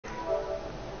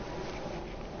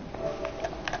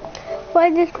by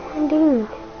just one dude.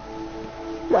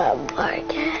 My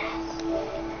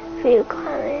podcast. Few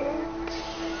comments.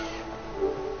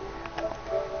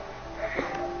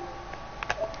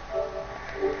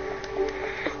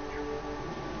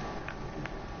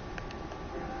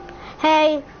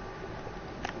 Hey.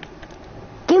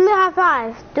 Give me a high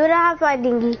five. Do the high five,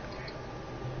 Dingy.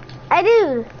 Hey,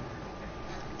 dude.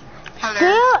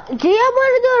 Hello. Do you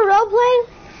want to do a role play?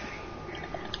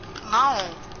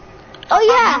 No. Oh,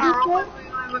 yeah. What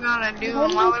are we gonna do?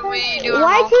 Why would we do a YT,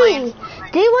 role play?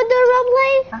 do you want to do a role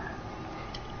play?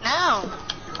 No.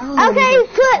 Okay,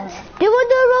 Flips, do you want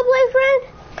to do a role play, friend?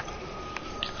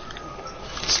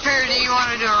 Spirit, do you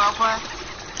want to do a role play?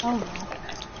 Oh.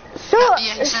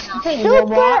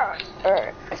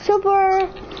 Super,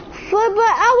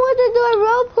 but I want to do a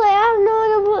role play. I don't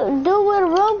know what to do with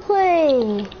a role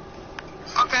play.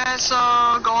 Okay, so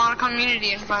go on a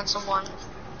community and find someone.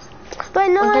 But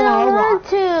no, I don't want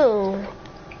to.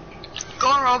 Go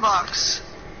on Roblox.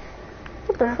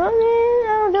 What the fuck, man? I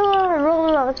don't do it on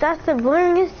Roblox. That's the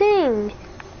boringest thing.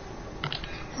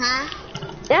 Hmm?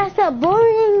 That's the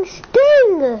boringest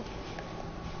thing.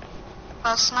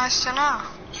 That's nice to know.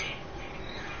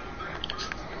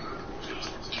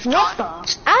 What the?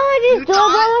 I would just do it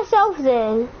by myself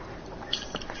then.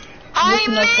 I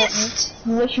missed!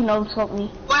 Wish you know something.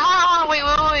 Wait, hold on, wait,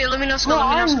 let me know Where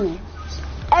are something. you?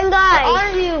 And Where guys,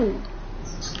 are you?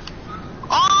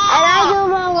 Oh! and I do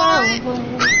my role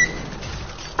play.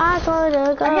 I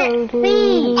gotta go to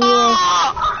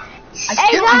Oh!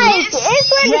 Hey guys,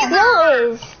 it's where the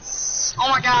snow is. Oh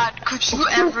my god, could you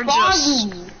ever just...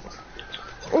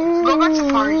 Go back to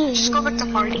party. Just go back to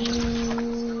party.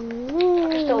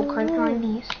 Still crunch on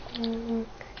these.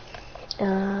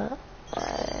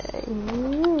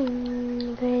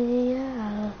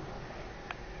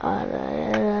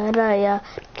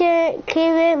 Keep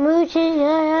it moving,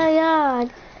 yeah.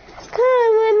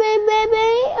 Come with me, baby,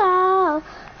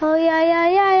 oh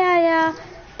yeah.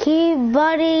 Keep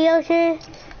body ocean,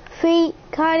 feet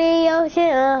cardi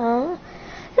ocean,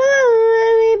 Come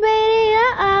with me, baby,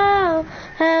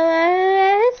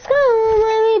 let's go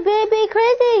with me, baby,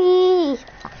 crazy.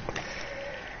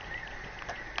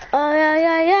 Oh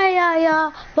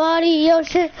yeah. Body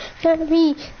ocean, gonna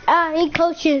be I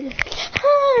coaching.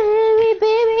 Hey,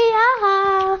 baby,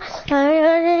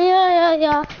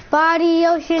 yeah. Body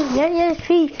ocean, yeah,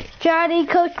 feet, Johnny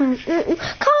coaching. Come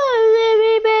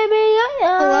on, baby,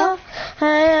 yeah.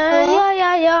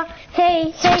 Yeah.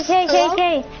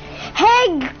 Hey.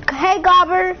 Hey,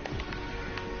 Gobber.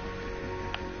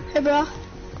 Hey, bro.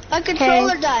 My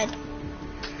controller died.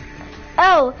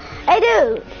 Oh, hey,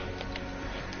 dude.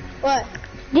 What?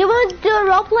 Do you want to do a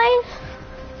role play?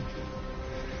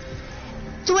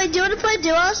 Do you want to play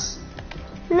duos?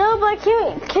 No, but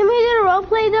can we do a role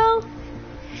play though?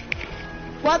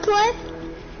 What play?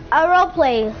 A role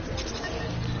play.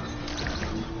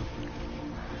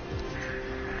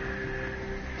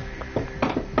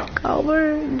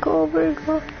 Gobber.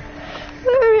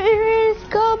 Where is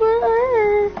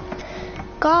Gobber?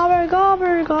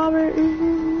 Gobber.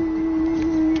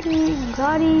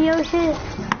 Body ocean.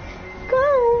 Go.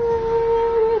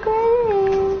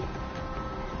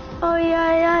 Oh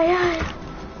yeah.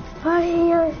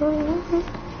 Body ocean.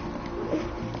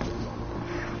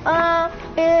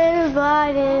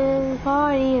 Invited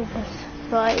party of the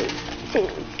fight too.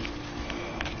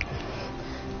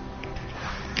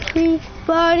 Sweet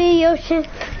body ocean.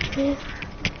 Yeah.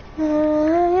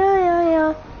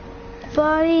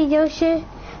 Body ocean.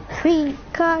 Sweet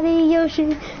body ocean.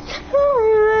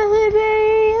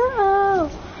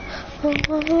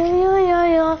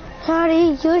 Yeah.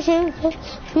 Body ocean.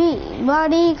 Sweet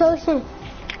body ocean.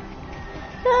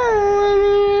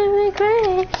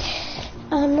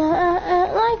 I'm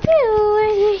not like you.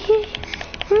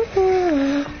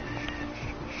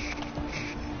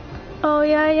 Oh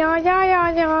yeah.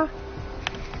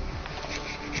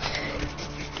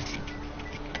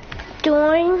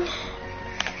 Join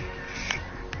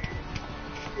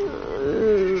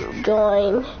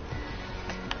me.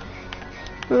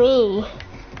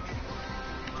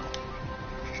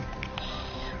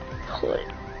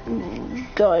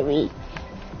 Join me.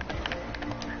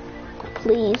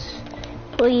 Please.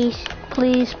 Please,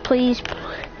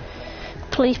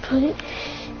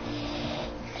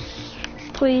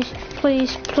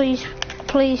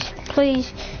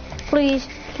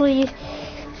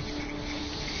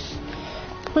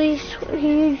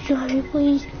 Johnny,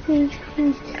 please.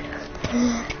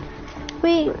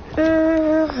 Wait.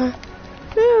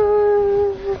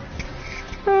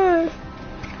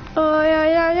 Oh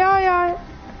yeah.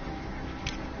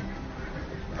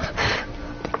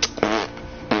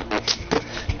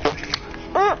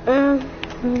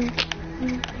 Still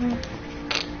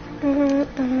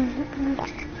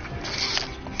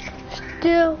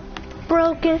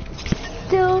broken,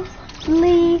 still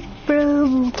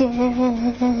broken.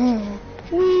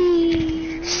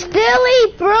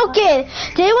 Still broken.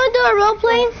 Do you want to do a role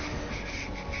play?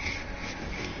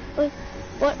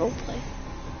 What role play?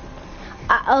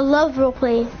 I love role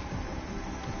play.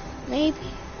 Maybe.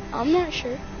 I'm not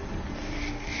sure.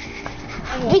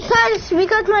 Because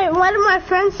one of my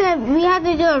friends said we have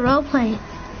to do a role play.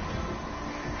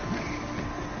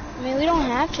 I mean, we don't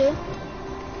have to.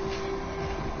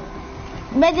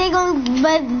 But they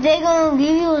gonna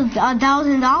give you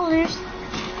 $1,000.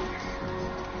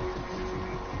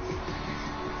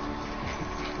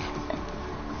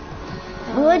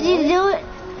 Would you do it?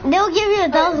 They'll give you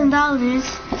 $1,000.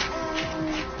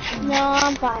 No,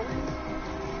 I'm fine.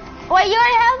 Wait, you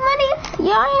already have money?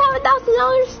 You already have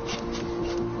 $1,000?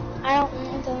 I don't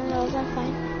want $1,000. I'm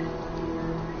fine.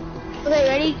 Okay,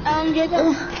 ready? Jacob,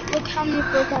 look how many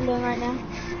flips I'm doing right now.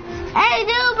 Hey,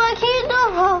 dude, but can you do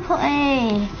a role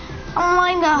play? I'm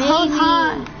like the whole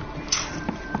time.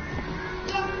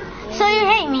 So you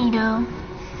hate me, though?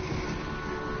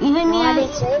 You hate me I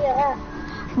didn't say that.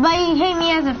 But you hate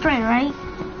me as a friend, right?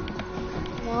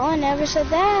 No, I never said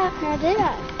that. Now did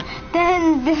I?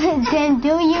 Then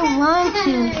do you want to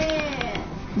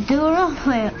do a role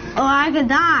play, or I could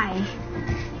die?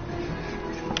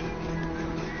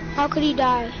 How could he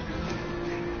die?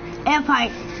 If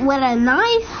with a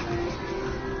knife?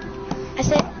 I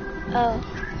said,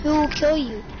 who will kill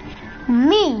you?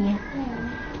 Me.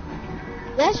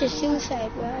 That's just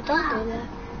suicide, bro. Don't do that.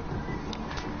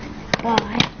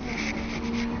 Why?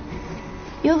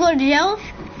 You go to jail?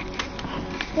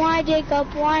 Why,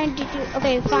 Jacob? Why did you?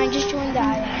 Okay, fine. Just join the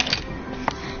island.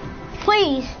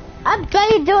 Please. I bet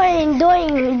you're doing a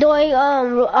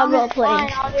role play.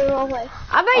 Fine, I'll do a role play.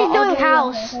 I bet you're doing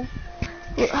house.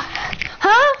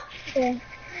 Huh? Okay.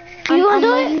 You gonna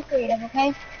do I'm it? leaving creative,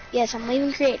 okay? Yes, I'm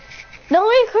leaving creative. Don't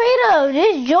be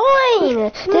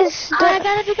creative. Just join. I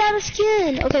gotta pick out a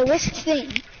skin. Okay, what's the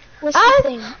thing? What's the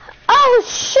thing? Oh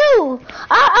shoot!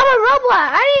 I'm a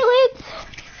robot. I didn't leave.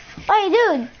 Hey,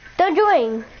 dude, don't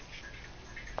join.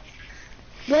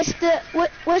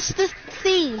 What's the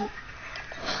theme?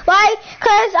 Like,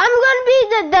 cause I'm gonna be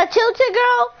the tilted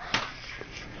girl.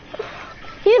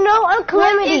 You know, I'm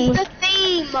Calamity. What is the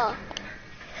theme?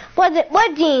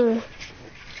 What theme?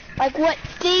 Like what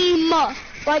theme?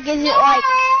 Like is it like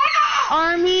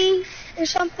army or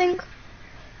something?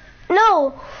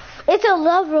 No, it's a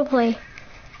love role play.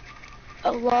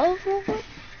 A love movie?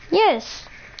 Yes.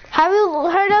 Have you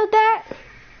heard of that?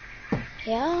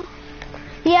 Yeah.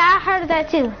 Yeah, I heard of that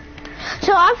too.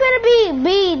 So I'm gonna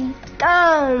be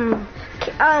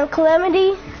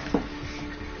Calamity.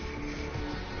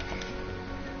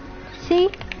 See?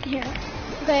 Here.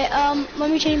 Okay, let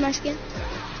me change my skin.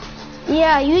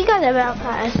 Yeah, you got the battle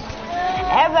pass.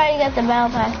 Everybody got the battle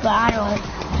pass, but I don't.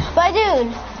 But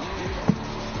dude,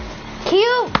 can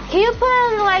you put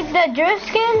on like the drift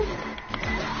skin?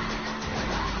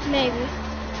 Maybe.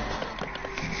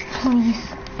 Please.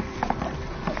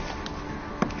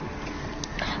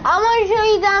 I want to show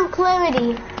you that I'm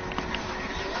Calamity.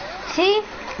 See?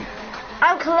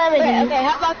 I'm Calamity. Okay,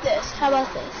 how about this?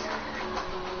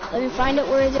 Let me find it.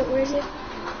 Where is it?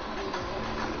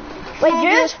 Wait,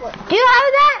 Drew, do you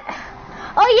have that?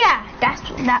 Oh yeah, that's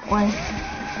that one.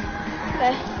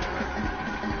 Okay.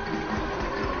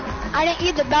 I didn't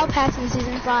get the battle pass in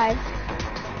season 5.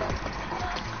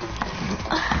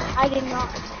 I did not.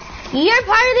 You're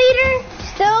party leader?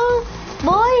 Still,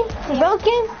 boy?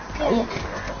 Broken?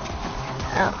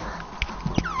 Yeah.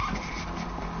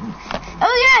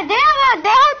 Oh yeah, they have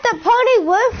the pony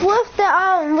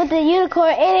with the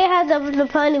unicorn, and they have the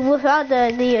pony without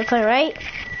the unicorn, right?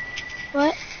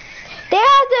 What? They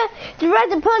have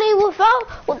the pony without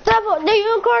the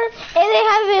unicorn, and they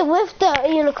have it with the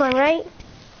unicorn, right?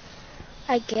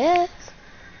 I guess.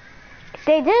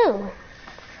 They do.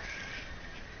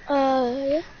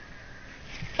 Yeah.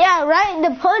 Yeah, right.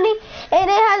 The pony, and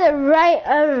they have the right.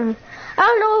 I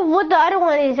don't know what the other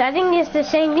one is. I think it's the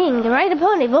same thing, right? The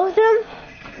pony, both of them.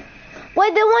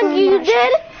 Wait, the one you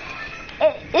did?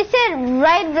 It said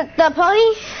right the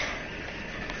pony.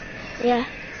 Yeah.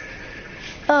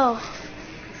 Oh,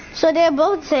 so they're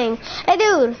both saying, hey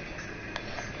dude,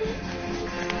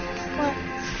 What?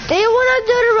 do you want to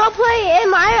do the roleplay in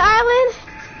my island?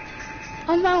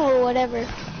 I'm fine with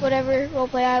whatever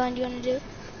roleplay island you want to do.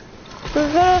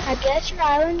 I guess your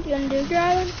island. You want to do your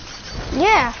island?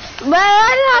 Yeah, but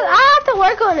I have to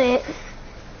work on it.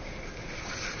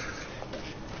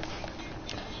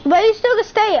 But you still can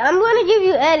stay. I'm going to give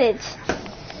you edits.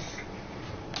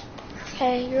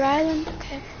 Okay, your island.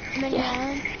 Okay, I'm in your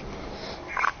island.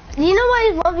 Do you know why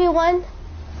it's 1v1?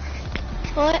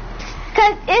 What?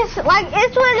 Cause it's when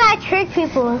I trick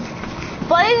people.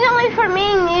 But it's only for me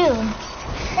and you.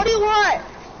 What do you want?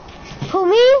 Who,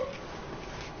 me?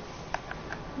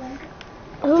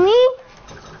 Who, me?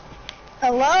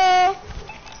 Hello?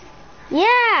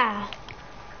 Yeah.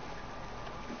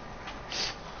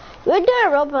 We're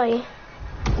doing roleplay.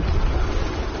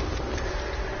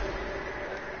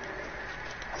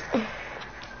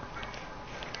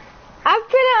 I'm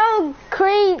gonna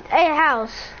create a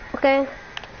house, okay?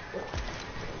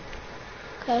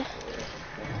 Okay.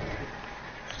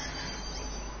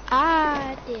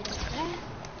 I did that.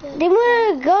 Then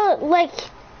we're gonna go, like,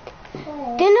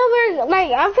 then over,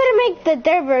 like, I'm gonna make the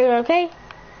dirt burger, okay?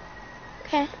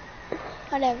 Okay.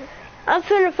 Whatever. I'm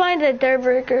gonna find the dirt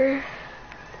burger.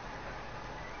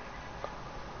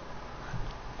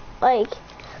 Like,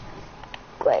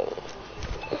 wait.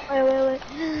 Wait. They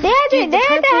have to have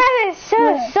it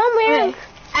somewhere. Wait.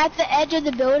 At the edge of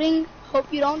the building.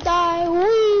 Hope you don't die.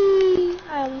 Whee!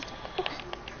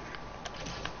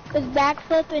 With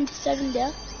backflip into sudden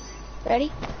death.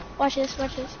 Ready? Watch this. Are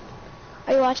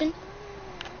you watching?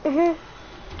 Mhm.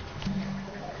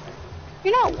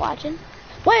 You're not watching.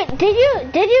 Wait, did you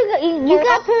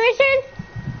got permission?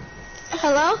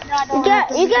 Hello?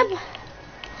 You got.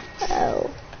 Oh.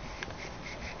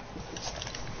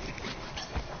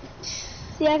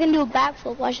 See, I can do a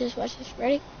backflip. Watch this.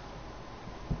 Ready?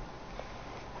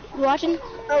 You watching?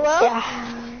 Hello? Yeah.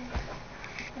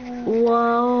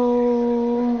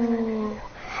 Whoa.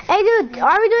 Hey, dude,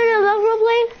 are we doing a love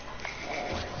roleplay?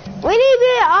 We need to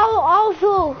be all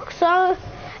full. So,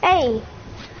 hey,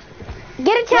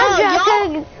 get a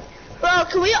challenge. Bro,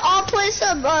 can we all play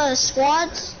some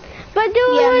squads? But dude,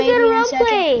 Yeah, we're maybe doing a in a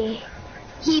roleplay.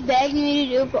 He begged me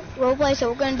to do a roleplay, so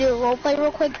we're gonna do a roleplay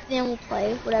real quick. Then we'll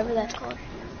play whatever that's called.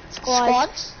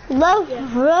 Squads? Love,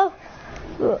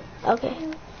 okay.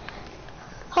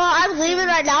 Hold on, I'm leaving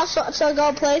right now, so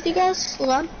go play with you guys. Hold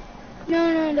on.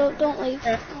 No, don't leave.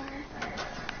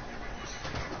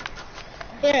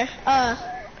 Here,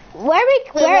 Where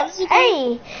what is he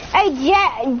hey,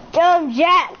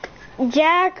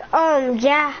 Jay,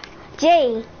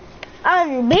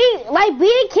 be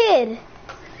a kid.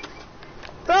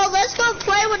 bro, let's go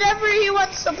play whatever he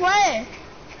wants to play.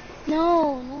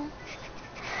 No.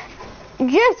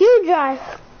 Just you drive.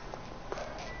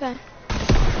 Okay.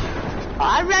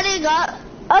 I'm ready to go.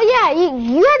 Oh yeah,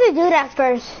 you have to do that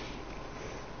first.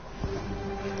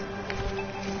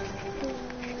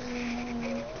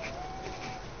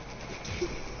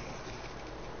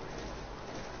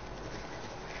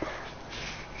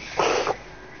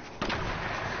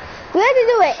 We have to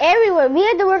do it everywhere. We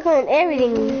have to work on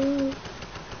everything.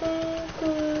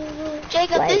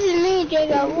 Jacob, Like- this is me,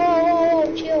 Jacob. Whoa,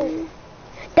 chill.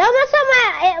 Don't mess up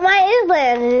my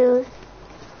island, dude.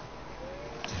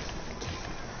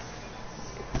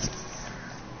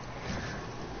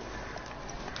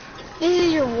 This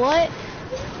is your what?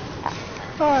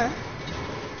 Car.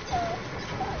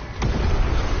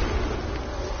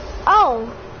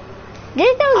 Oh,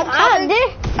 this don't.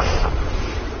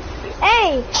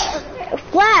 Hey,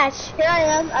 Flash. Here I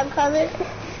am. I'm coming.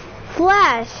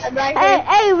 Flash. I'm right Hey, here.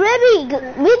 hey, Ribby,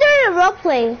 we doing a role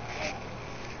play.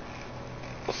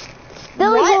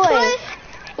 Billy What Boy. play?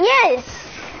 Yes.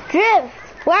 Drift,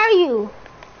 where are you?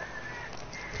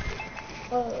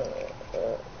 Bro,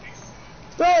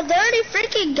 are there any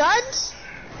freaking guns?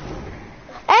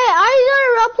 Hey, are you doing a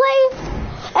role play?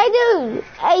 Hey, dude.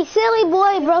 Hey, silly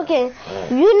boy, broken.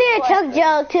 You need a tuck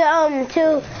joke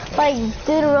to like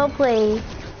do the role play.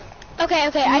 Okay.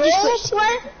 I just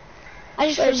switched.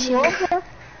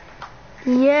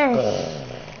 Yes.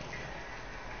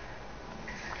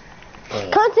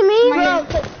 Come to me, Bro,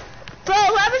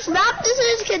 whoever's map this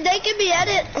is, they give me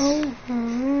edits.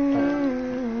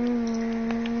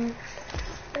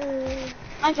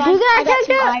 I'm You fine. got I a got tuck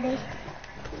two joke? items.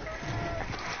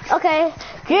 Okay,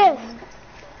 Drift.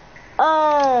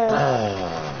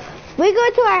 We go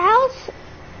to our house?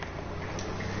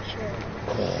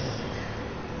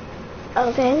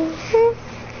 Okay.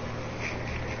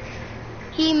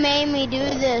 He made me do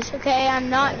this, okay? I'm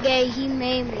not gay. He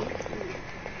made me.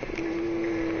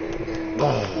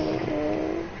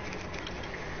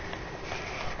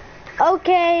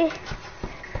 Okay.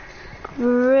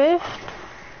 Drift.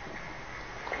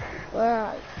 Where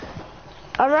are you?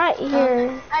 I'm right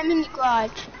here. I'm in the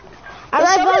garage. I'm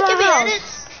right by Someone give me my house.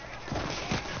 edits.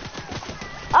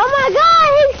 Oh my God,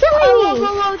 he's killing me.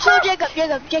 Whoa, chill,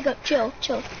 Jacob, chill.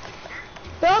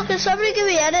 Bro, can somebody give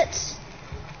me edits?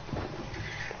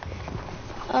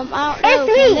 I don't know. It's Can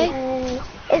me.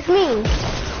 they? It's me.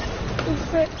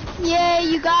 Yeah,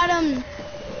 you got him.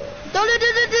 Don't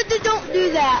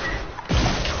do that.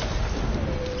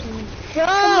 Bro, Come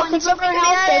on, you could broke our somebody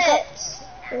house, get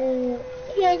Jacob.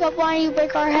 Jacob, why do you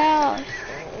break our house?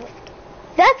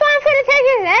 That's why I'm trying to take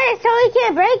his eggs so he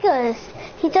can't break us.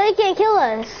 So he can't kill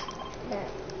us.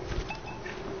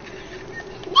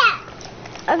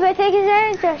 I'm gonna take his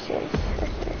eggs.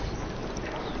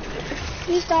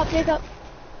 Please stop, Jacob.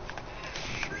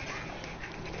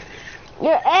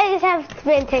 Your eggs have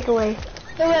been taken away.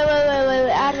 Wait. I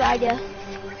have an idea.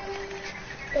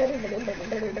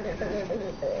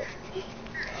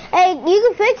 Hey, you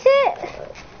can fix it?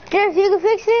 Jeff, you can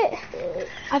fix it?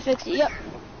 I fixed it, yep.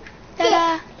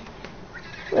 Ta-da!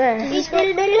 Where?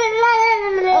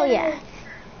 Oh, yeah.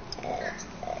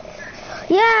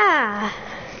 Yeah!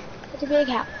 It's a big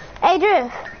house. Hey,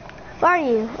 Drift. Where are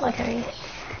you? Okay.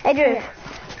 Hey, Drift.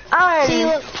 See,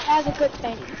 look, that's a good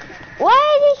thing. Why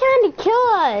is he trying to kill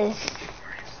us?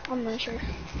 I'm not sure.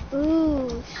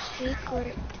 Ooh,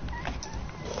 secret.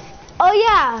 Oh,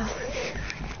 yeah.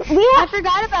 I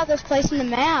forgot about this place in the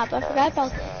map. I forgot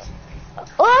about this.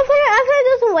 Oh, I'm gonna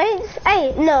do some weights.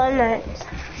 Hey, no, I'm not.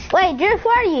 Wait, Drift,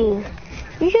 where are you?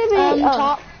 You should be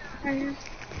Top. Right here.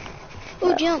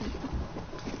 Ooh, jump.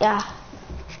 Yeah.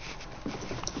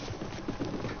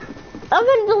 I'm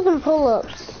gonna do some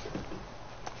pull-ups.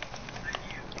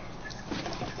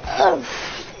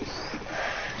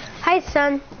 Hi,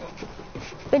 son.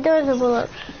 We're doing some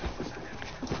pull-ups.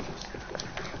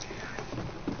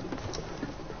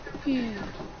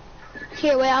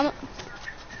 Here, wait, I'm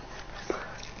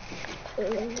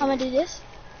gonna do this.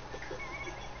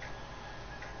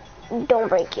 Don't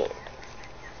break it.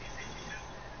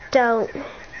 Don't.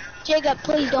 Jacob,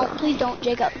 please don't,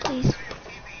 Jacob, please.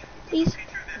 Please.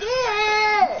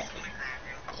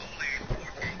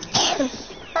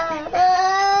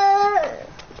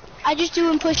 I just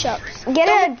doing push-ups. Get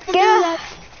a.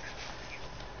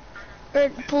 Or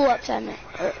pull-ups, I meant.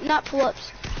 Or not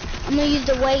pull-ups. I'm gonna use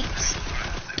the weights.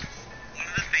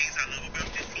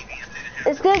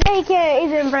 It's good that he can't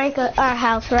even break our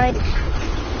house, right?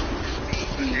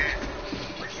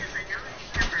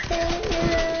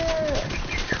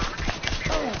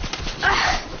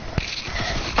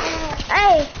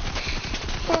 Hey!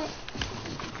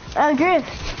 Drift.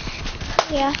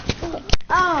 Yeah.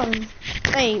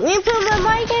 Wait, we put my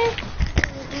mic in?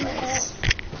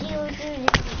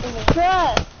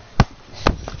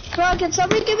 Bro, can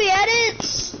somebody give me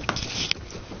edits?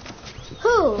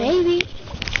 Who? Maybe.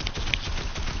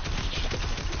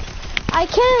 I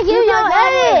can't give you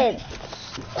edits.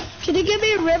 Can you give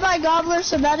me Ribeye Gobbler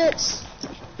some edits?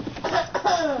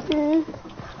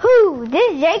 Who?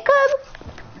 This Jacob?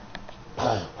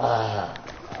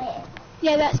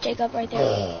 Yeah, that's Jacob right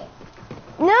there.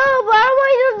 No, but I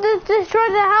want you to destroy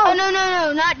the house. Oh, no,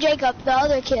 not Jacob, the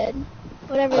other kid.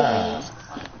 Whatever his name is.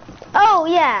 Oh,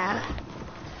 yeah.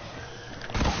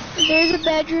 There's a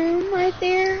bedroom right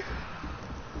there.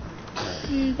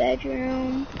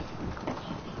 Bedroom.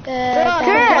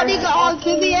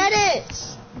 Give me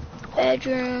edits.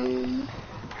 Bedroom.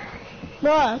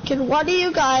 Bro, can one of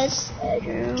you guys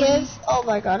Bedroom. give... Oh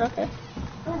my god, okay.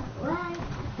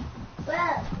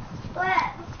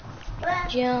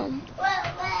 Gym.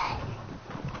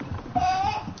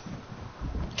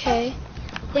 Okay.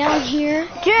 Down here.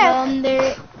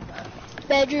 There.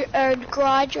 Bedroom or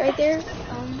garage right there.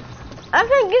 I'm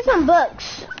gonna get some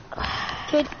books.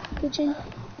 Kitchen.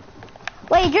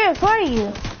 Wait, Drift, where are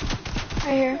you?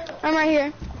 Right here. I'm right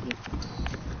here.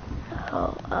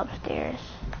 Oh, upstairs.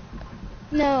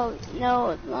 No,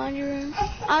 laundry room.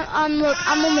 I'm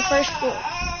on the first floor.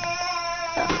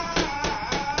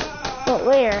 But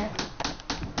where?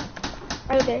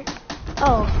 Right there.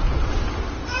 Oh.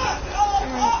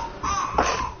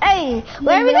 Hey,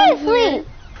 where are we gonna sleep?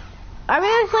 Are we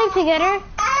gonna sleep together?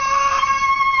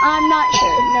 I'm not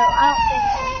sure. No, I don't think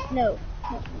so. No.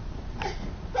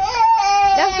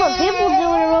 That's what people do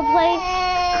in a real place.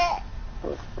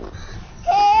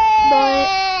 But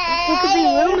we could be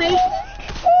roommates.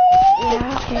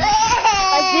 Yeah, okay.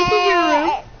 Like this is your room.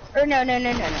 Or no.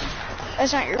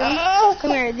 That's not your room.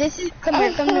 Come here.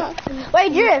 Come here. Wait,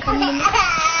 Drift. Come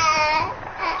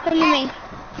to me.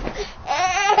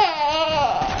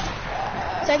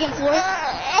 Second floor.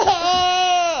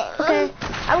 Okay,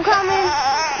 I'm coming.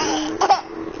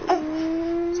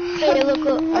 Hey, look,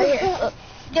 right here. Look.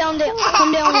 Down.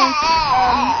 Come down then.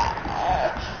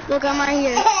 Look, I'm right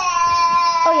here.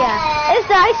 Oh yeah, it's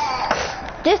nice.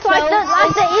 Just like the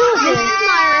evil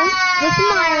This thing. is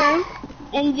my room.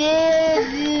 And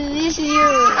this is your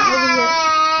room over here.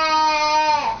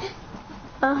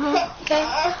 Uh-huh. Okay.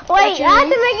 Wait, Wait, I have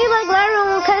to make it like my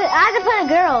room because I have to put a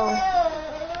girl.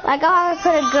 Like I'll have to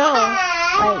put a girl.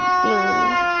 Like thing.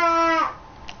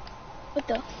 What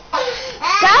the?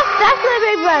 That's my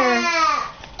big brother.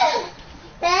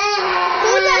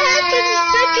 Who the heck is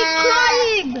freaking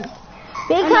crying?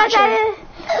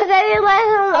 Because I didn't let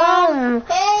him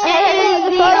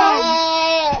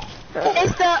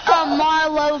It's the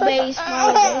Marlowe base.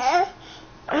 I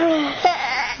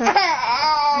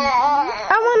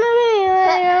want to be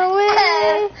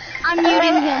like I'm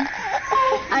muting him.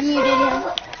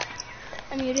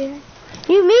 I muted him.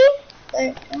 You me?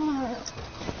 Okay.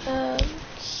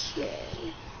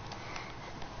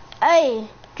 Hey,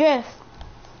 Drift.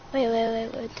 Wait.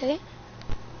 Okay.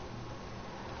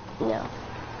 No.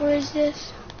 Where is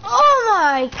this? Oh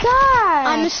my god!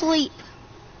 I'm asleep.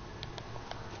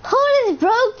 Who just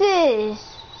broke this?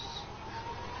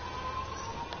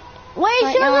 Wait,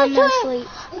 Right now I'm asleep.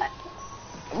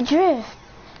 Drift.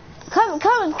 Come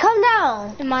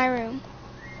down. In my room.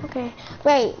 Okay.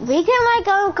 Wait, we can like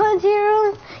come to your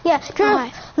room? Yeah, Drift.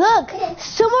 Okay. Look,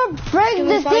 someone break Can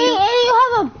we the find thing you? and you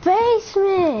have a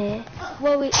basement.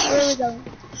 Where are we going?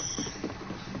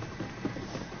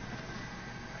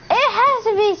 It has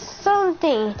to be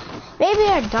something. Maybe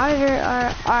our daughter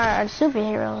are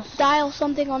superheroes. Dial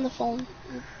something on the phone.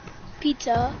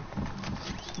 Pizza.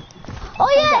 Oh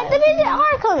yeah, the people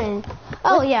are coming.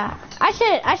 Oh yeah, I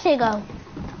should go.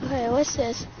 Okay, what's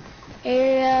this?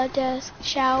 Area, desk,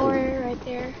 shower, right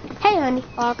there. Hey honey,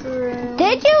 Locker room.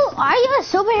 are you a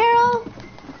superhero?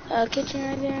 Kitchen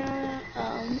right there.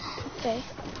 Okay.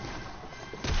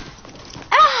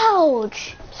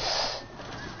 Ouch!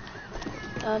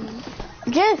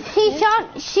 Just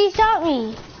she shot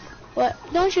me. What?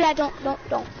 Don't shoot at,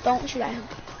 don't shoot at him.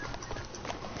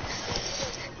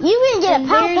 You can get And a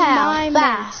pow there's my pow.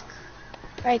 mask.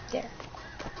 Right there.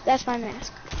 That's my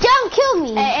mask. Don't kill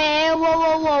me. Hey,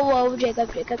 whoa,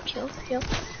 Jacob, chill. Chill,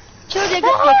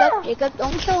 Jacob,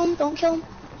 don't kill him.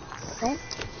 Don't.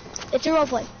 It's a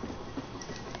roleplay.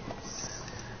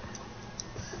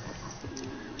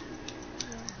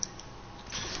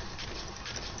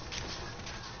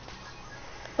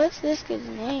 What's this kid's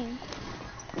name?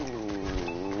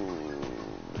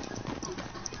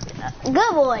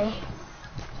 Good boy.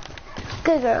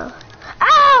 Good girl.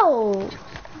 Ow!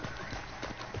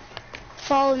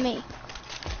 Follow me.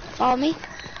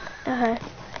 Uh-huh.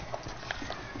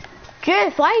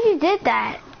 Drift, why you did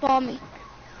that? Follow me.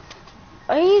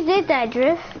 Why you did that,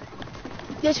 Drift?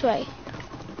 This way.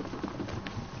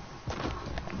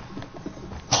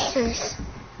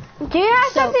 Do you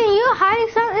have something? You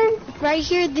hiding something? Right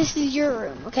here, this is your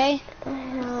room, okay?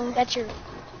 That's your room.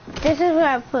 This is where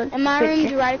I put. And my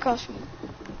room's right across from you.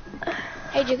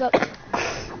 Hey, Jacob.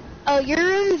 Oh, your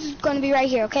room's gonna be right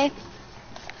here, okay?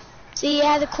 See, it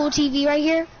has a cool TV right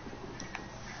here.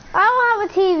 I don't have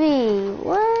a TV.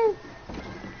 What?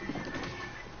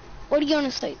 What are you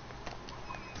gonna sleep?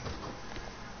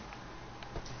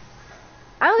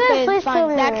 I'm gonna sleep fine.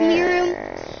 somewhere. That can be your room,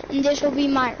 and this will be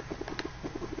my room.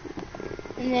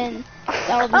 And then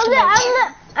that will be I'm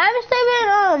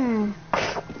sleeping.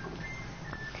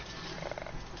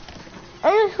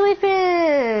 I'm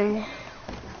sleeping.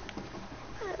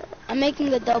 I'm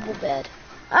making a double bed.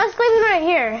 I'm sleeping right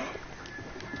here.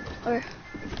 Or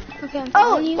okay, I'm Oh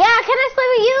following you. yeah, can I sleep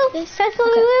with you? This- Can I sleep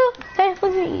with you? Can I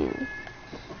sleep with you?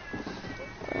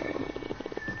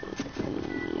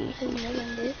 I'm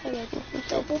making this. I got a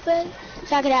double bed,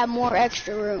 so I could have more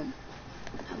extra room.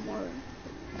 Have more room.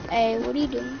 Hey, what are you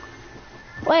doing?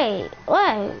 Wait,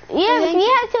 what? You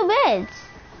have two beds.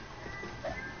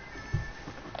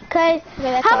 Cause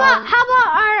that's how all.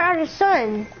 about our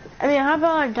son? I mean, how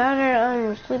about our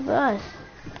daughter sleep with us?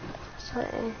 So,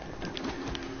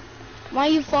 Why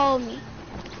you follow me?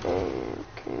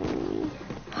 okay.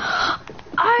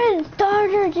 Our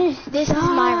daughter just This died. is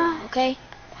my room, okay?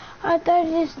 Our daughter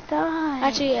just died.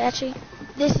 Actually,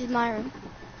 this is my room.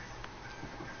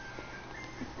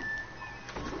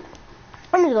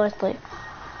 I'm just going to sleep.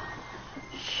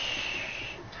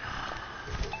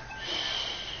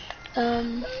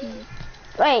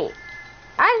 Wait.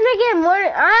 I have to make it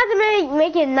morning. I have to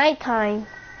make it nighttime.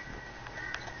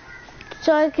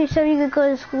 So you can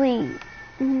go to sleep.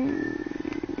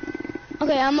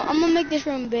 Okay, I'm gonna make this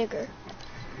room bigger.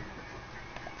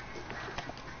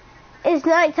 It's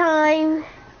nighttime.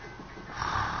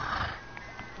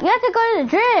 You have to go to the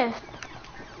drift.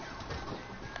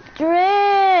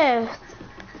 Drift.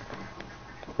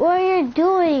 What are you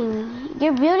doing?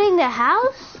 You're building the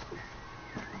house?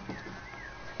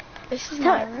 This is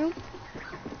my room.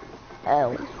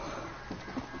 Oh.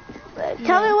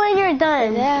 Tell me when you're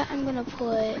done. That I'm gonna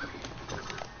put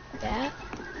that.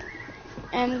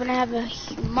 And I'm gonna have a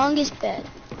humongous bed.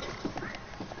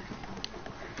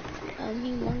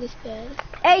 Humongous bed.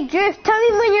 Hey, Drift, tell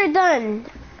me when you're done.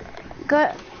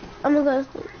 Go. I'm gonna go.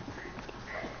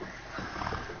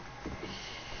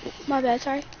 My bad,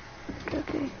 sorry.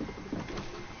 Okay.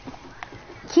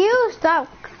 Q, stop.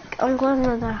 I'm closing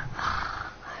the door.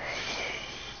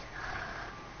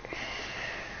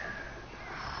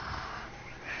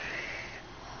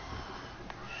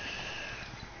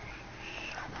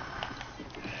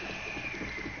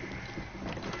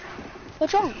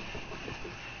 What's wrong?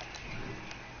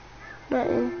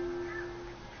 Nothing.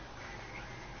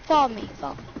 Follow me,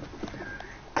 follow me.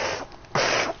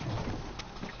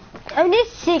 I'm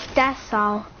just sick, that's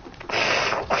all.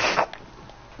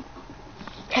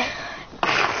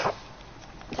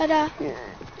 Ta-da.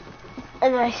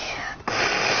 Anyway.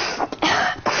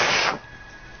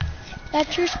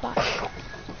 That's your spot.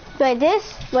 Wait,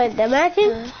 this? Wait, the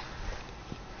matching?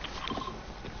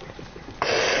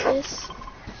 This.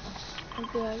 I'll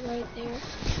be right there.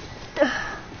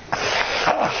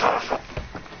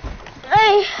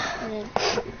 Hey. And then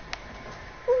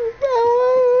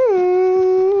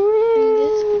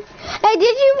Hey,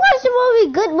 did you watch the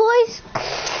movie Good Boys?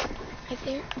 right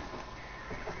there.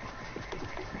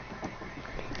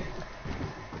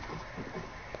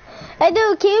 Hey,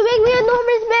 dude, can you make me a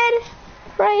enormous bed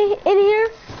right in here?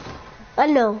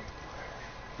 No.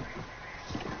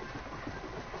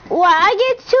 What, I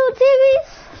get 2 TVs?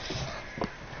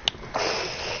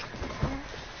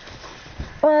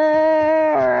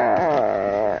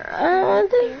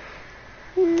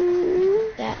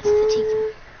 That's the TV.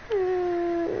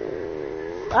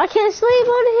 I can't sleep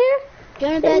on here? You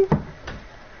in bed?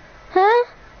 Huh?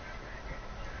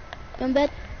 You in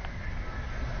bed?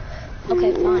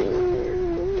 Okay, fine.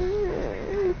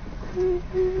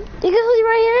 You can sleep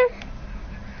right here?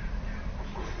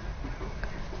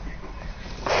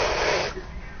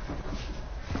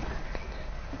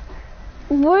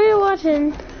 What are you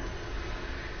watching?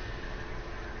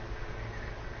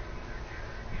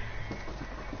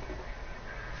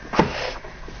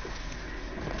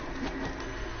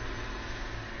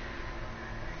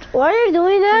 Why are you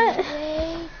doing that?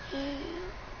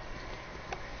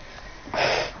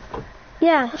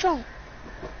 Yeah. What's wrong?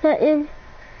 Nothing.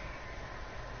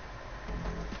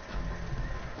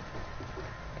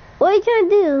 What are you trying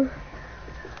to do?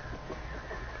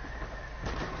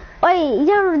 Wait,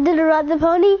 you ever did a ride the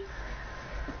pony?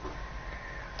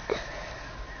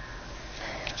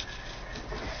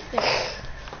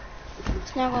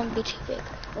 It's not going to be too big.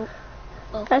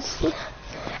 Oh. That's...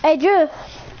 Hey, Drew.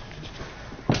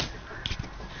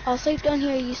 I'll sleep down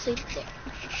here, you sleep there.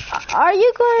 Are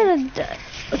you going to...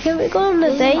 Can we go on the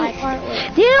This date? is my part.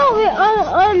 Wait. Do you know,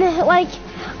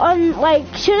 like,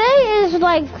 today is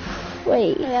like...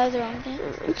 Wait. No, that was the wrong thing.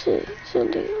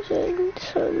 Sunday, Tuesday.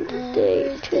 Today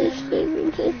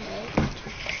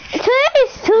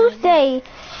is Tuesday.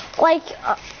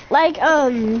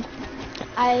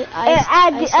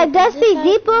 At Dusty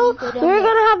Depot, we're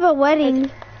gonna have a wedding.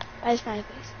 That's my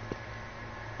face.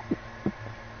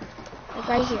 Like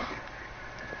right here.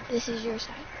 This is your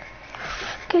side.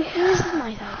 Okay. This is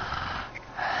my side.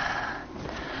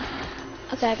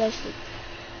 Okay, I gotta sleep.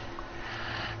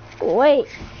 Wait,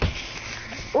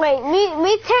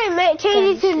 me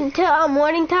change it to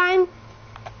morning time.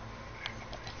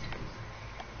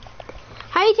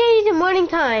 How you change it to morning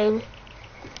time?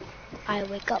 I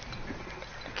wake up.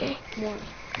 Okay. Morning.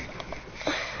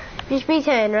 Just be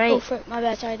 10, right? Oh, frick, my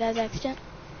bad. Sorry, that was accident.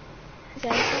 Is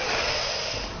that accident?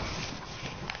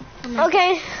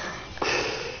 Okay.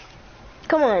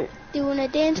 Come on. Doing a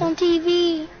dance on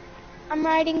TV. I'm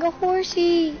riding a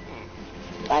horsey.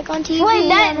 Like on TV.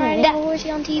 Wait, I'm riding a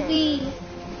horsey on TV.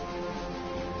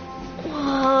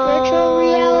 Whoa. Virtual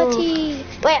reality.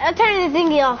 Wait, I'm turning the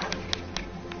thingy off.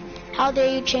 How dare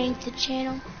you change the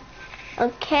channel?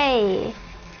 Okay.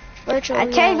 Virtual I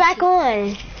reality. turned back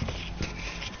on.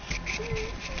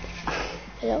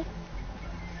 Hello?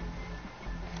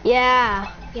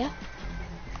 Yeah. Yeah?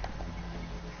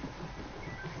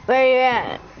 Where you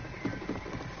at?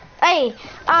 Hey,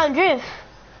 Drift.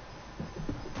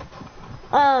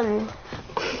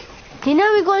 Do you know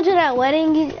we're going to that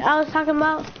wedding I was talking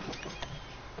about?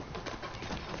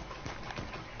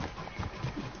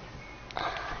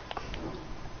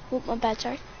 Oh, my bad,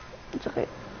 sorry. It's okay.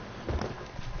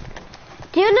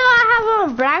 Do you know I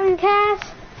have a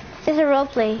broadcast? It's a role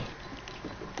play.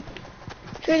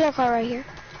 Here's our car right here.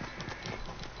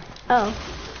 Oh.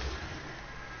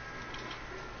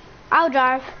 I'll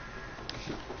drive.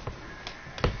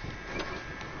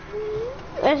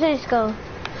 Let's just go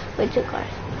with 2 cars.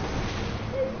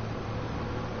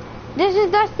 This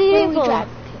is Dusty Where we Depot. drive?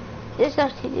 This is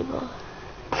Dusty Depot.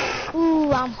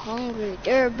 Ooh, I'm hungry.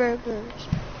 There are burgers.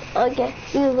 Okay,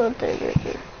 you go to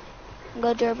the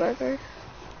Go to a burger.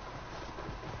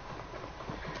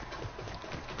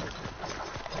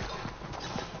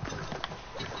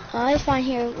 It's fine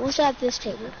here. We'll sit at this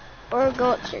table. Or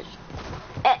go upstairs.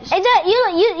 Is that you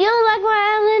don't like my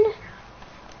island?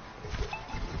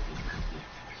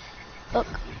 Look.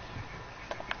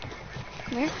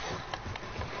 Come here.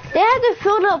 They have the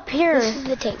food up here. This is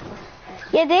the table.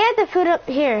 Yeah, they have the food up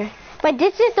here. But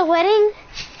this is the wedding.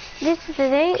 This is the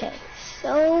date. Okay,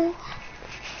 so...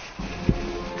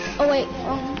 Oh, wait.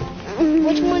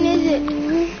 Which one is it?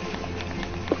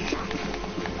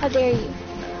 How dare you?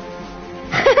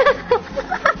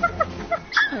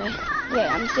 Okay,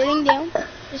 I'm sitting down.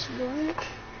 Just doing it.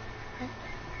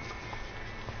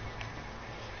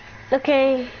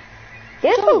 Okay.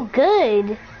 They're so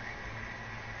good.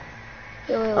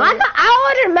 Wait. I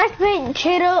ordered mashed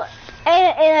potato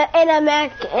and a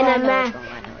mac and a mac. I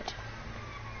know which one.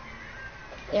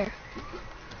 There.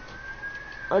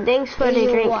 Oh, thanks for There's the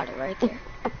your drink. water right there.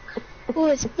 Oh,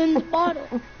 it's in the bottle.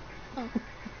 Oh.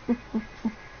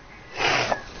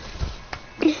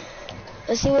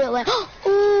 Let's see what it lands.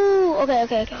 Ooh,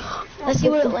 okay. Let's see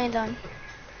what it lands on.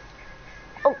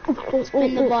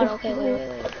 Spin the bottle. Okay,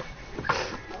 wait.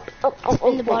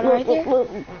 Spin the bottle right there. Do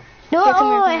it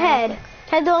over my head.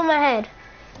 Head over my head.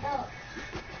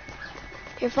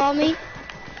 Here, follow me.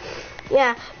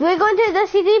 Yeah, we're going to the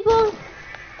Dusty Depot.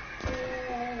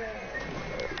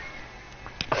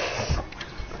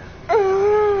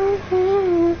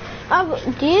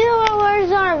 Do you know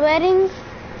where's our wedding?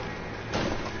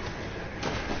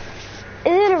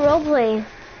 Is it a role play?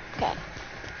 Okay.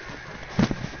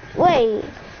 Wait,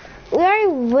 we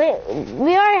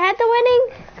already had the wedding?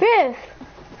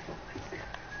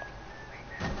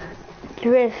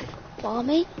 Drift. Follow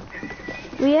me.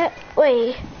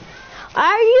 Wait.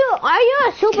 Are you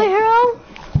a superhero?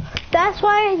 That's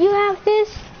why you have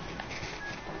this?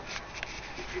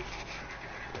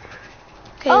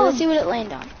 Okay, Oh. let's see what it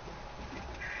landed on.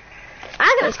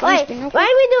 Wait, why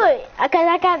do we do it? Because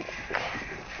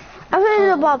I'm gonna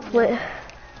do a ball flip.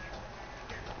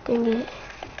 Dang it.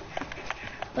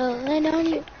 Well, land on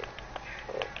you.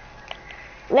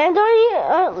 Land on you?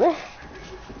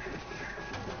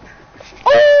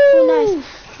 Oh, nice.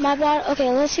 My bottle. Okay,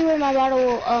 let's see where my bottle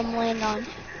will land on.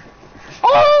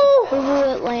 Oh! Where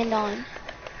will it land on?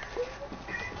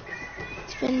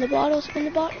 Spin the bottle.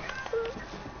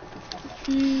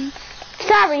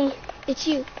 Sorry. It's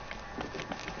you.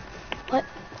 What?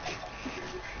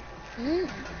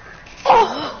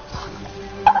 Oh!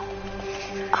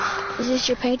 Is this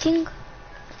your painting?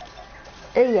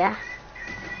 Yeah.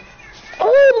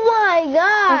 Oh my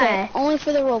god! Okay, only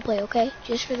for the roleplay, okay?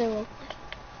 Just for the roleplay.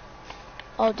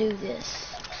 I'll do this.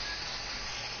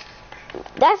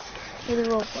 That's... For the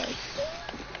roleplay.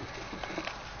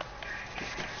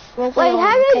 Wait,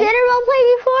 have you did a roleplay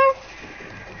before?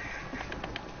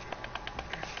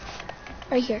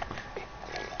 Right here.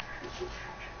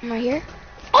 I'm right here.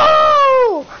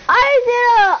 Oh! I did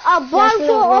a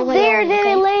bottle up there, then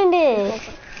it landed.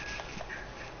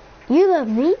 You love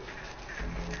me?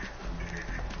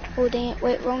 Oh, dance.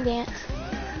 Wait, wrong dance.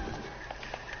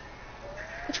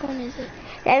 Which one is it?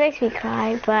 That makes me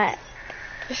cry, but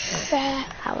Bah.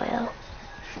 I will.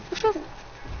 Which one?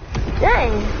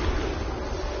 Nice.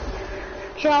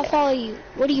 Here, I'll follow you.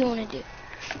 What do you want to do?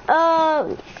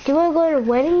 Do you want to go to a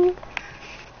wedding?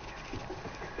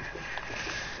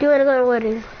 Do you want to go to a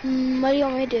wedding? What do you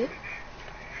want me to do?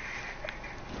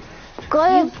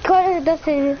 Go to the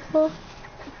city.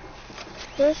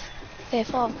 This? Okay,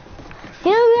 follow.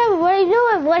 You know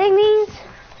what wedding means?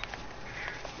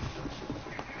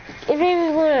 It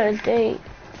means going on a date.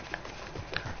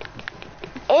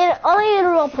 And only in a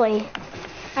role play.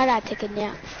 I gotta take a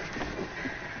nap.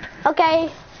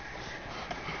 Okay.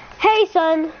 Hey,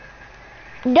 son.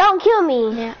 Don't kill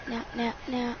me. Nap.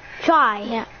 Try.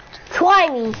 Nap. Try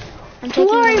me. I'm taking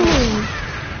Try a nap. me.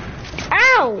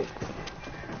 Ow.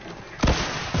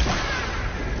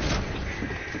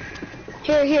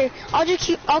 Here.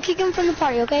 I'll kick him from the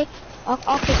party, okay?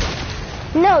 I'll kick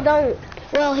him. No, don't.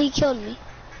 Well, he killed me.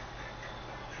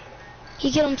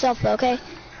 He killed himself though, okay?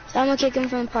 So I'm gonna kick him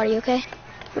from the party, okay?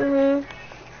 Mhm.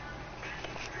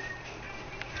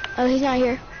 Oh, he's not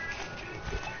here.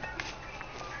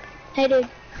 Hey, dude.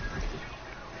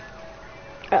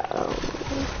 Uh-oh.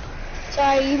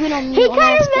 Sorry, you've been on mute. He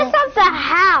kind of messed up the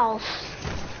house.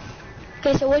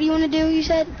 Okay, so what do you want to do, you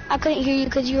said? I couldn't hear you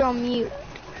because you were on mute.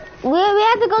 We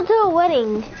have to go to a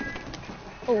wedding.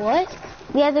 A what?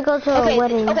 We have to go to a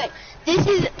wedding. Okay, this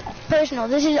is personal.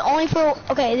 This is only for,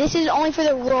 okay, this is only for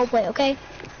the roleplay, okay?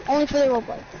 Only for the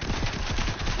roleplay.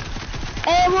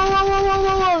 Hey,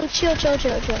 whoa. Chill.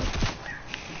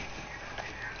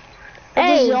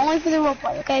 Hey. This is only for the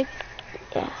roleplay, okay?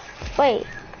 Yeah. Wait.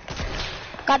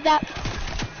 Got that?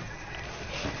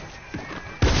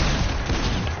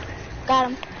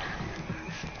 Got him.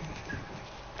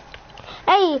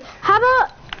 Hey, how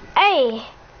about, hey,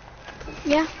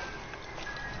 Yeah.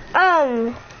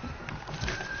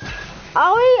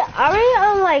 are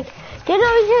we, like, you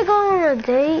know we should go on a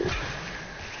date?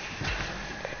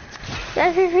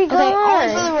 That's if we go Okay, on. only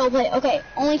for the roleplay. Okay,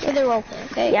 only for the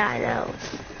roleplay, okay? Yeah, I know.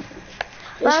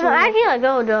 Just But I'm for actually gonna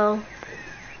go, though.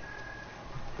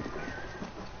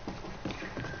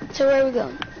 So where are we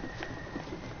going?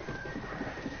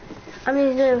 I'm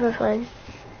just doing it for fun.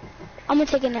 I'm gonna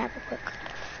take a nap real quick.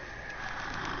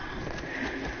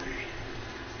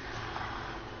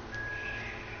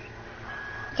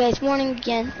 Okay, it's morning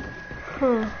again.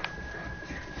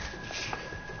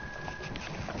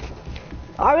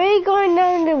 Are we going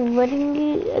down the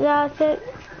wedding outfit?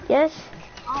 Yes?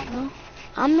 I don't know.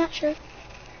 I'm not sure.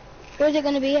 Where's it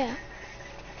gonna be at?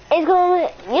 It's going,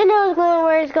 you know it's going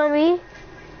where it's going to be?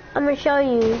 I'm going to show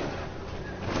you.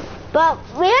 But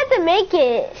we have to make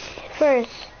it first.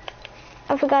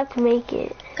 I forgot to make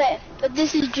it. Okay, but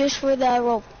this is just for the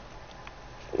rope.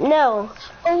 No.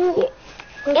 Oh,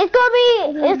 It's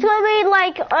gonna be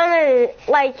like on a,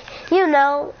 like, you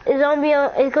know, it's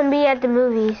gonna be at the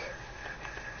movies.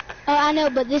 I know,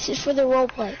 but this is for the role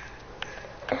play.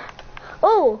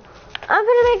 Oh, I have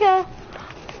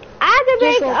to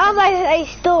make a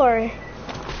store.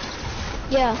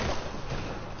 Yeah.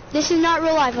 This is not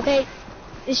real life, okay?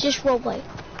 It's just role play.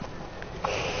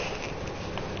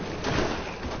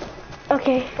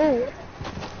 Okay. Ooh.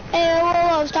 Hey,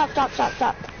 whoa, stop.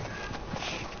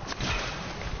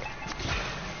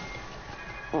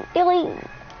 Billy.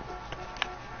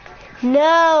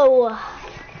 No.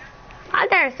 I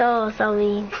got so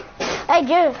mean. Hey,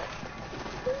 Jeff.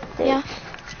 Yeah.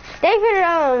 Thanks for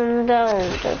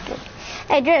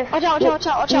Hey, Jeff. Watch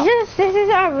out. This is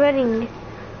our wedding.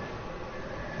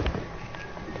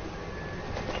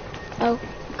 Oh,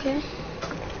 okay.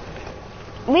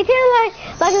 We feel like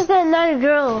it's another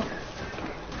girl.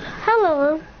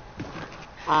 Hello.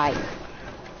 Hi.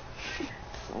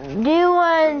 Do you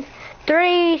want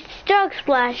 3 jug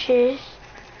splashes?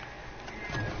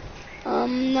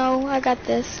 No, I got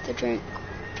this to drink.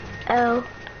 Oh.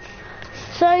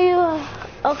 So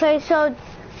okay, so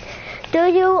do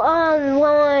you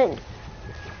want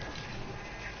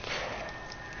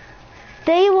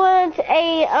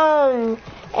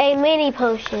a mini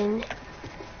potion?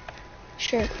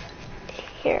 Sure.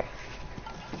 Here.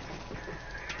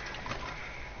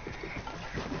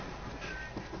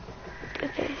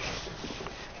 Okay.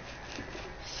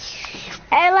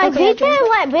 And like Okay, Benton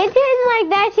like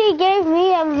that, she gave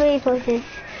me a mini potion.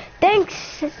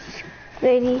 Thanks,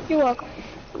 lady. You're welcome.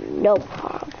 No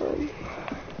problem.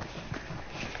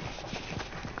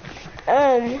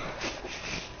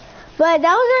 But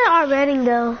that was at our wedding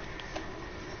though.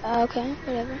 Okay,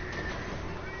 whatever.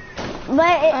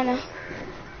 But I know.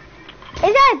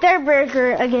 it's at Third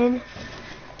Burger again.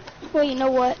 Well, you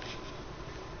know what?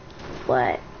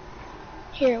 What?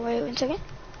 Here, wait 1 second.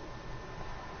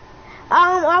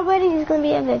 Our wedding is gonna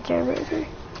be at the Third Burger.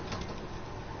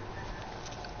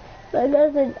 But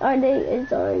our date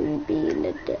is already being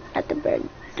at the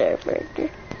Third Burger.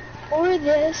 Or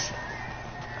this.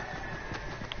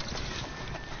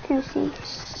 To see.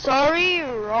 Sorry,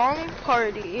 wrong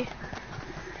party.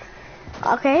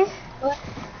 Okay. What?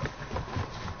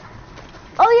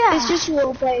 Oh yeah. It's just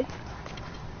roleplay.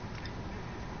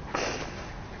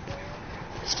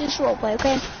 It's just roleplay,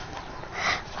 okay?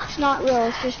 It's not real,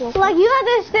 it's just roleplay. Like you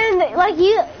understand that, like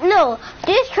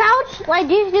this crouch, like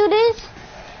just do this.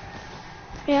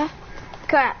 Yeah?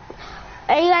 Crap.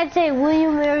 And you gotta say, will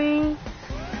you marry me?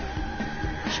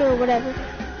 Sure, whatever.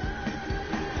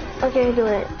 Okay, do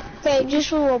it. Okay, just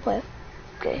for roleplay.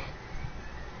 Okay.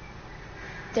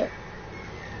 There.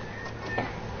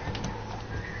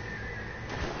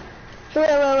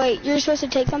 Wait. You're supposed to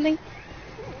take something?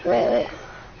 Wait.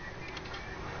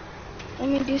 Let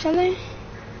me do something?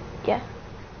 Yeah.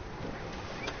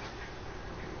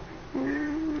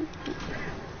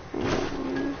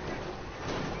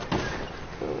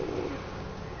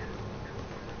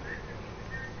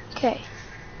 Okay.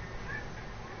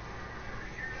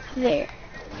 There.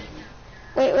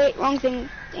 Wait, wrong thing.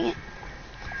 Dang it.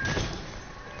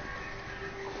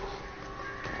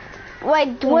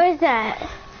 Wait, where's that?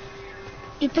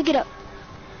 You pick it up.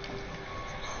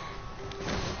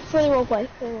 For the roleplay.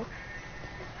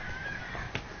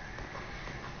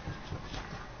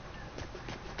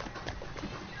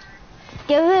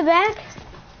 give it back.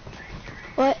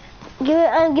 What?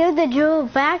 Give the jewel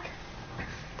back.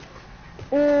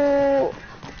 Oh,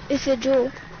 it's a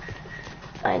jewel.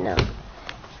 I know.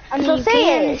 I mean, So you say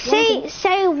can, it.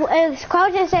 Say,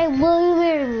 crouch and say, will you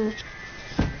marry me?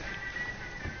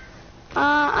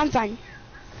 I'm fine.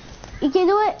 You can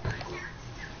do it.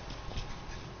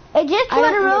 It's just for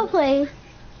the role play.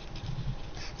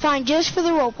 Fine, just for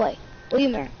the role play. Will you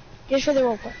marry? Just for the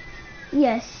role play.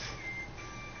 Yes.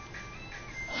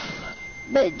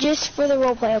 But just for the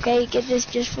role play, okay? Get this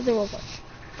just for the role play.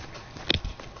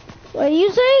 Are you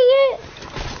saying it?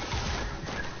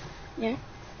 Yeah.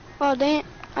 Oh, dang it.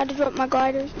 I had to drop my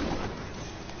gliders.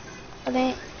 Oh, dang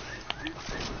it.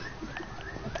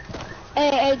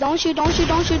 Hey, don't shoot.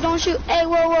 Hey,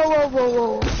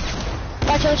 whoa.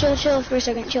 Yeah, chill for a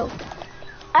second, chill.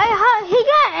 He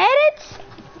got edits?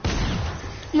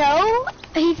 No,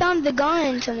 he found the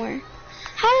gun somewhere.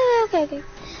 Okay.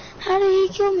 How did he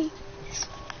kill me?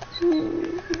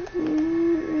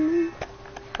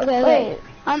 Okay. Wait.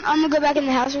 I'm gonna go back in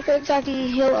the house real quick so I can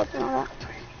heal up and all that.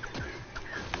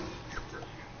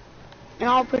 And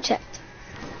I'll protect.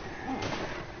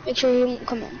 Make sure he won't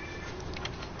come in.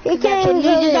 He can't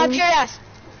just drop your ass.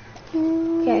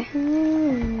 Okay.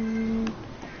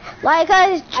 Like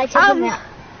I take a nap.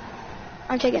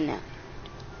 I'm taking a nap.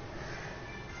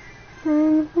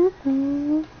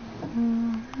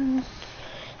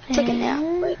 Take a nap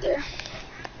right there.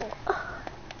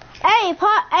 Hey,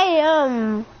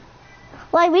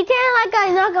 like we can't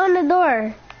like knock on the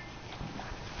door.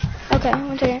 Okay,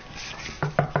 one second.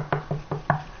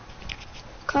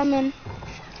 Come in.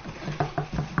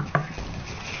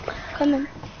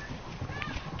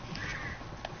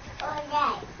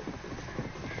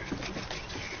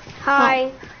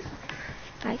 Hi.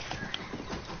 Hi.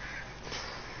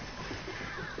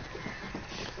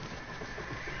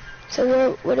 So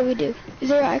what do we do? Is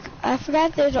there I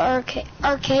forgot there's an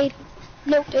arcade.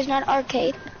 Nope, there's not an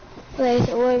arcade. Okay,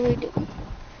 so what do we do?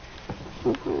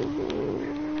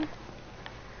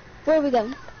 Where are we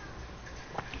going?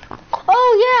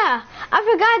 Oh yeah, I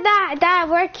forgot that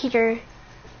work heater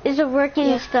is a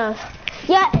working stuff.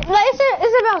 Yeah,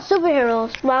 it's about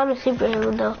superheroes. Well, I'm a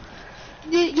superhero though.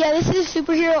 Yeah, this is a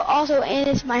superhero also, and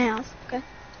it's my house. Okay.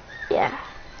 Yeah.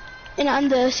 And I'm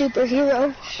the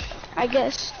superhero, I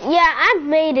guess. Yeah, I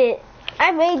made it.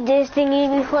 I made this thingy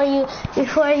before you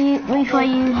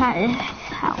had a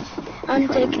house. I'm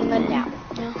taking a nap.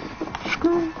 No.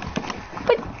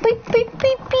 Beep beep beep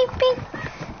beep beep beep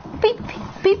beep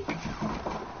beep.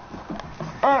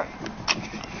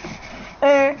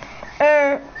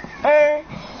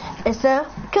 It's a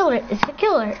killer. It's a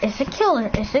killer. It's a killer.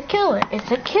 It's a killer.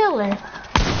 It's a killer.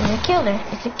 It's a killer.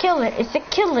 It's a killer. It's a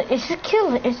killer. It's a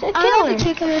killer. It's a killer. I'll have to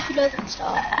kick him if he doesn't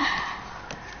stop.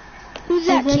 Who's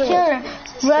that kid? It's a killer.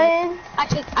 Ryan.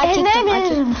 His name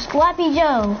is Slappy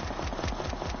Joe.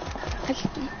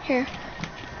 Here.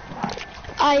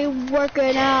 I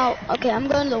working out. Okay, I'm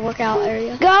going to the workout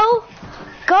area. Go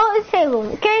to the table,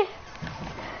 okay?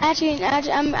 Actually,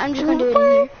 I'm just going to do it in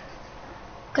here.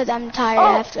 Because I'm tired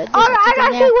after this. I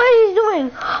gotta see what he's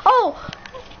doing. Oh,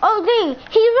 dang.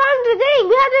 He's running the thing.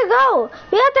 We have to go.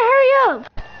 We have to hurry up.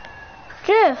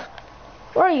 Jeff,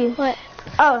 where are you? What?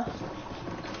 Oh.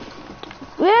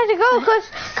 We have to go because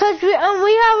we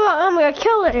have a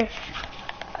killer.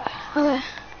 Okay.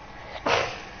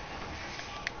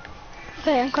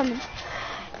 Okay, I'm coming.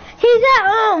 He's at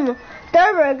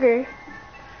Thurburger.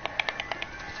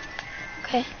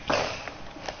 Okay.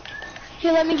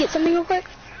 Here, let me get something real quick.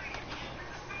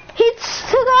 He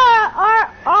took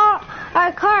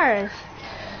our cars.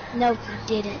 No, he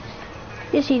didn't.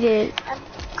 Yes, he did. I'm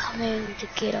coming to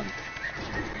get him.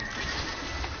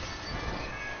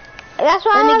 That's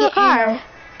why I have a car.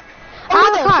 I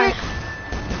have a car.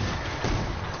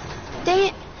 Dang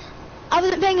it! I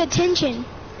wasn't paying attention,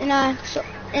 and I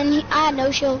had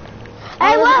no shield.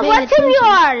 Hey, what team you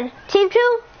are? Team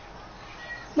 2?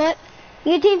 What?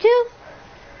 You team 2?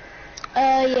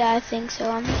 Yeah, I think so.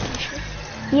 I'm not sure.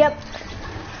 Yep.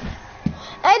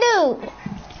 Hey, dude.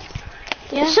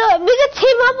 Yeah. So we can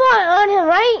team up on him,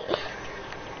 right?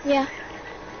 Yeah.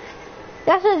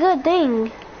 That's a good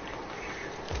thing.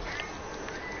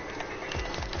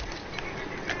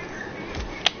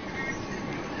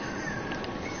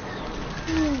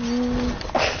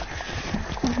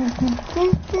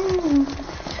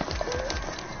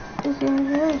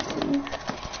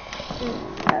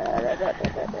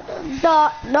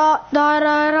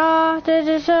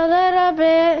 Just a little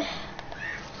bit.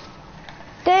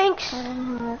 Thanks.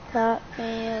 Got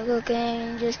me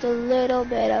cooking just a little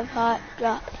bit of hot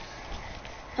drop.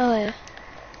 Okay.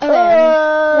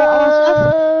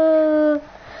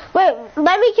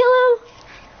 let me kill him.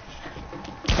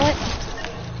 What?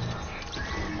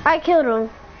 I killed him.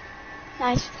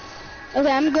 Nice.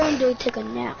 Okay, I'm going to take a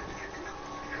nap.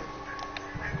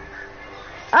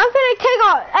 I'm gonna take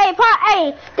all.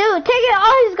 Hey, dude, take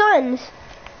all his guns.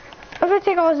 I'm gonna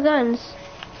take all his guns.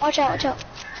 Watch out, watch out.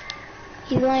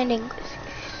 He's landing.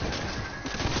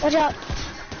 Watch out.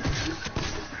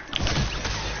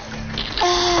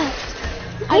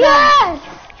 Yes!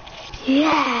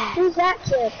 Yeah. Who's that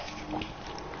kid?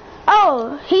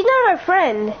 Oh, he's not my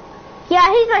friend. Yeah,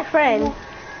 he's my friend.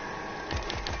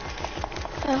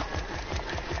 Oh.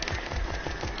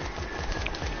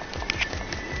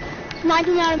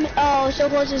 Sniping out of so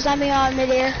close to sniping out of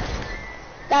midair.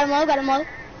 Got him low, got him low.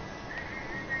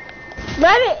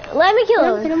 Let me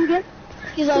kill him. Hit him again.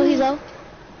 He's low, he's low.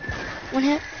 One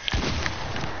hit.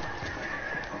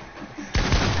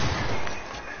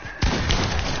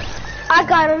 I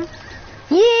got him.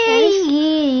 Yeah, Nice.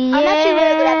 yeah. I'm actually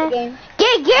really good at the game.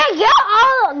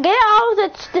 Get all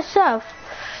the stuff.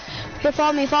 Here,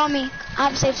 follow me, follow me. I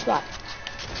have a safe spot.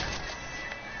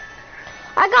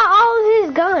 I got all of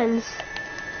his guns.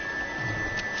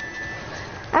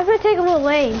 I'm gonna take them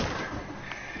away.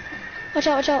 Watch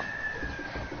out, watch out.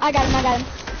 I got him, I got him.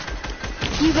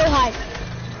 You go hide.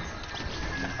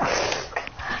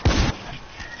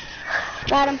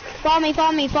 Got him. Follow me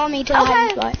to the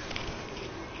hiding spot.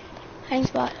 Hiding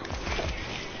spot.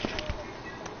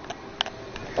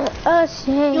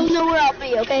 You'll know where I'll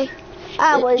be, okay?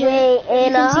 I was in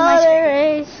can a see my horse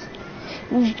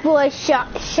race. Boy shot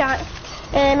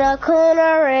in a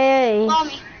corner race. Follow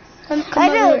me. Come I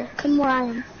over do. here. Come where I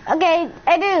am. Okay,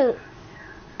 I do.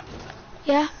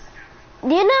 Yeah? Do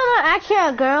you know I'm actually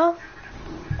a girl?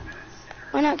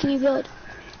 Why not? Can you build?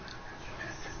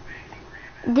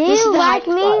 Do This is you the like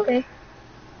hiding me? spot, okay?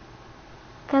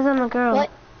 Cause I'm a girl. What?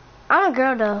 I'm a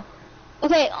girl though.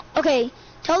 Okay.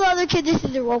 Tell the other kid this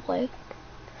is a roleplay.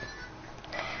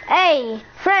 Hey,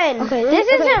 friend. Okay, this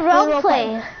okay, isn't role role play.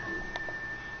 play.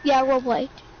 Yeah, roleplay.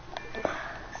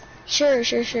 Sure.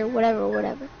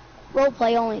 Whatever.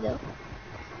 Roleplay only though.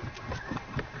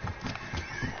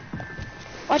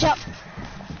 Watch out.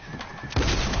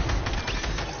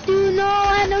 Dude, no,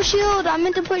 I had no shield. I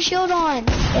meant to put shield on.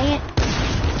 Dang it.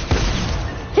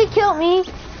 He killed me.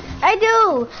 I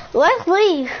do. Let's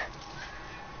leave.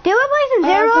 Do you want to play some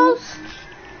zeros?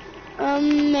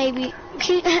 Maybe.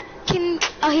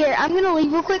 Here, I'm gonna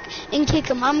leave real quick and kick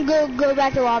him. I'm gonna go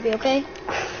back to lobby, okay?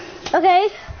 Okay.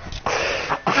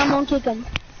 I'm gonna kick him.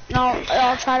 And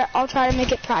I'll try to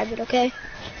make it private, okay?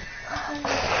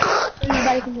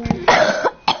 Anybody can join.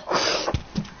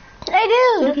 I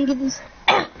You do. can get this.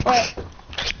 What?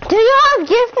 Do you have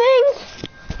giftings?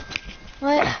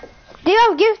 What? Do you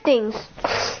have giftings?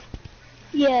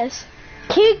 Yes.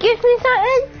 Can you gift me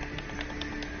something?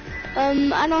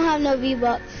 I don't have no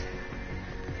V-Bucks.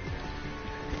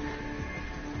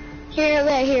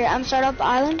 Here, I'm start up the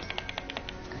island.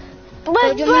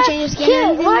 What? do you want me to change the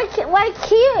skin or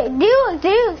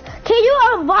anything? Can you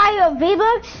buy your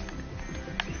V-Bucks?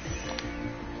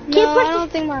 No, I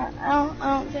don't think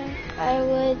I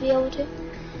would be able to.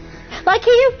 Like,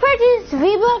 can you purchase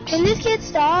V-Bucks? Can this kid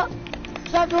stop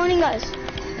joining us?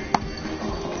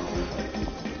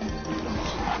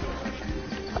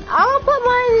 I'm gonna put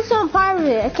mine on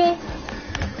private, okay?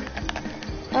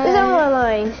 Is that one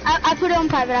line? I put it on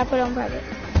private.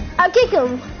 I'll kick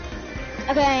him.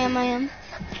 Okay, I am.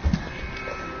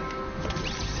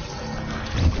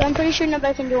 But I'm pretty sure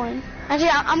nobody can join. Actually,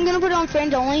 I'm gonna put it on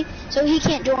friends only, so he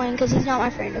can't join because he's not my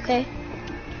friend. Okay.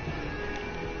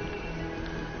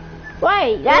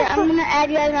 Wait, I'm gonna add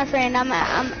you as my friend. I'm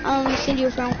gonna send you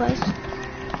a friend request.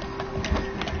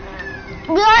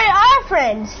 We already are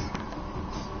friends.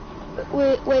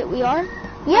 Wait, we are?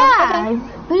 Yeah, okay.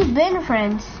 We've been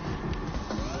friends.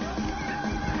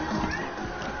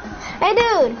 Hey,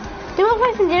 dude, do you want to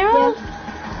play some zeros?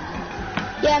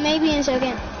 Yeah, maybe in a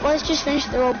second. Let's just finish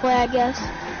the role play, I guess.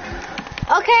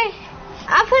 Okay,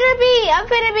 I'm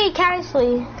gonna be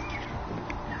casually.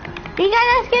 You got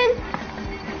that skin?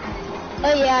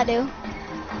 Oh yeah, I do.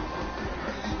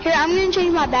 Here, I'm gonna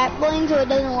change my back bling so it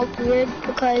doesn't look weird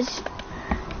because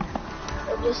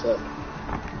it just look.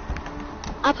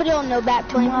 I put it on no back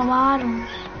bling.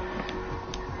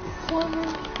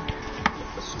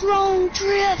 Strong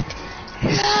drift.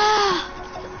 Yeah.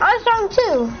 I'm strong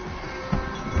too.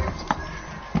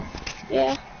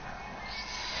 Yeah.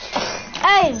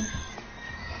 Hey,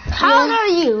 how old are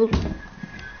you?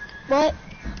 What?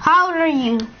 How old are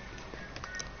you?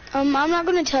 I'm not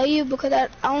gonna tell you because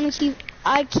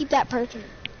I keep that personal.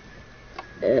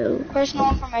 Personal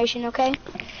information, okay?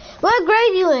 What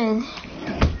grade you in?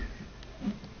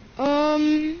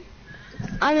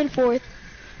 I'm in 4th.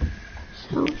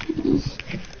 Southeast.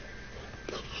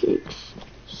 6,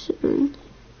 7,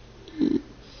 8,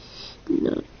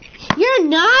 9. You're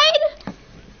 9?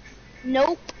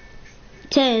 Nope.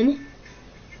 10.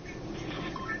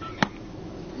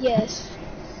 Yes.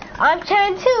 I'm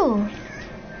 10 too.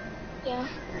 Yeah.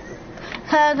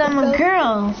 Cause I'm a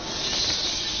girl.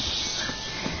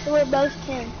 So we're both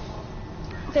 10.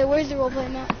 Okay, where's the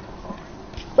roleplay map?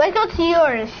 Let's go to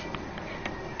yours.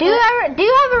 Do you have a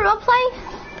roleplay?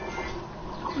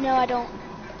 No, I don't.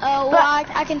 Well,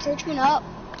 I can search one up.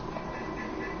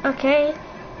 Okay.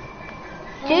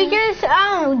 Do yours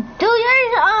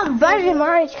better than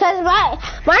mine, cause mine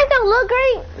don't look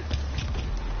great.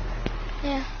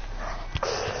 Yeah.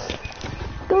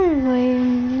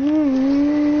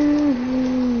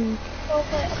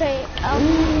 Okay,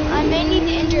 I may need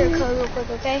to enter a code real quick,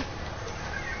 okay?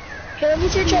 Here, let me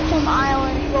search up some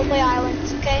roleplay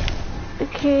islands, okay?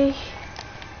 Okay.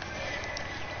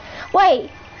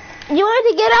 Wait, you want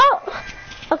to get out?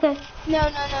 Okay. No,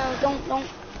 don't.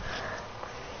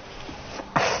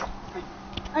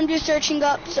 I'm just searching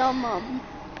up some,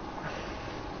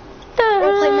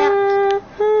 roleplay maps.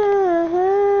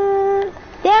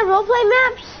 They have roleplay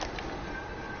maps?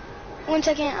 1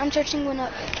 second, I'm searching one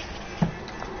up.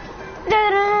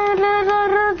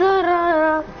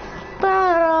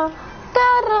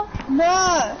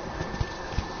 No.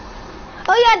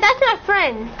 Oh yeah, that's my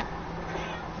friend.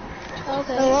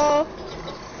 Okay. Hello?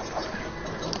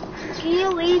 Can you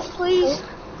leave, please?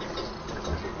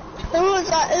 Who was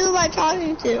I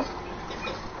talking to?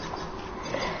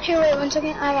 Here, wait 1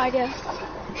 second, I have an idea.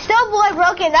 Still boy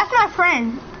broken, that's my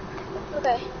friend.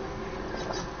 Okay.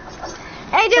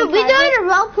 Hey dude, we doing a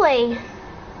roleplay.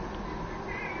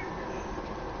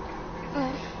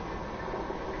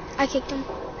 I kicked him.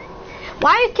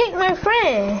 Why you kick my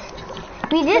friend?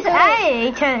 We just added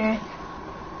each other.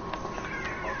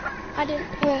 I didn't.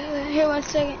 Wait, here 1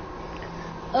 second.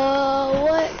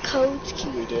 What codes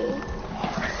can you do?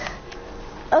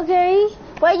 Okay.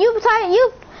 Wait, you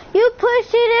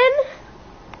push it in?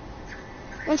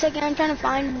 1 second, I'm trying to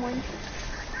find one.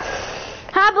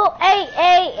 How about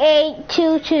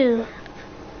 88822?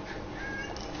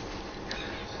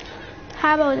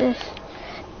 How about this?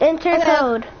 Enter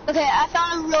code. Okay, I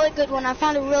found a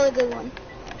really good one.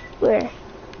 Where?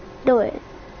 Do it.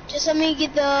 Just let me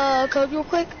get the code real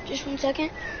quick. Just 1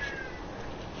 second.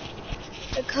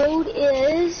 The code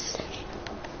is...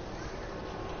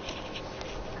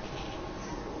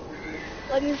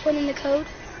 Let me put in the code.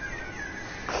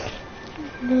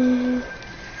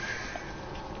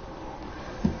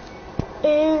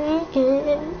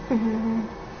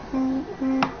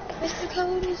 What's the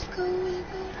code?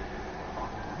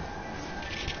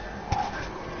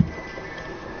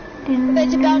 Okay,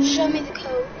 it's about to show me the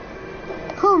code.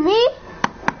 Who, me?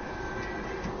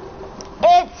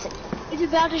 It's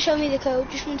about to show me the code.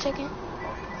 Just 1 second.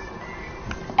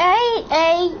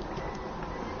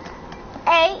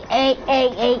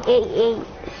 8888888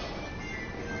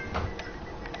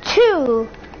 2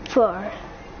 4.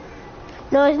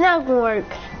 No, it's not gonna work.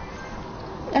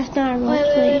 That's not a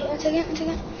roleplay. Wait, 1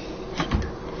 second.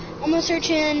 I'm gonna search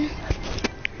in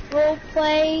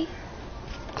roleplay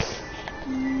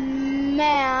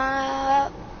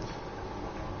map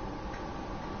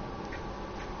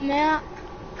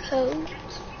code.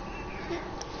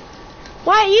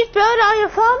 Why, you spelled it on your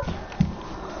phone?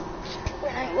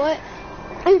 Wait, what?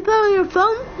 You spelled it on your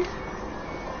phone?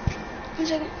 1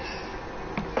 second.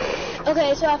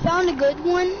 Okay, so I found a good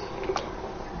one.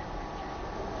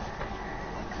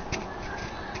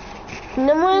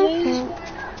 No one?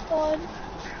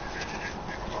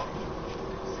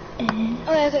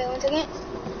 Okay, 1 second.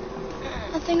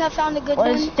 I think I found a good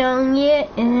one. What's down yet?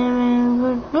 And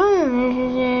then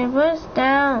what's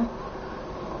down?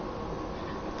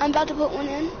 I'm about to put one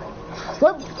in.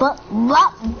 What?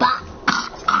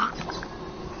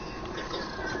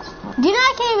 Do you know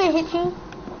I can't even hit you?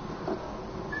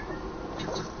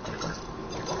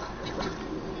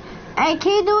 Hey,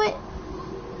 can you do it?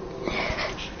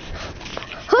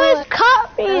 Who's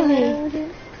copying me?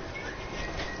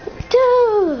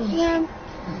 Dude. Yeah.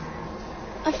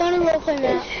 I found a roleplay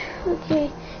map.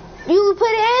 Okay. You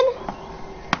put it in?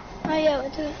 Oh yeah,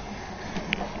 1 second.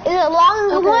 Is it a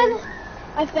long one?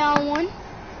 I found one.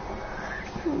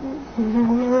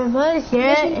 What is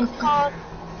This it? one's called...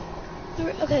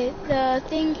 Okay, the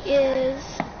thing is...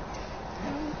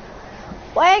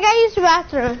 Why I gotta use the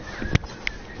bathroom?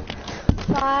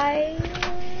 5,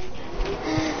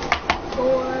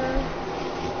 4,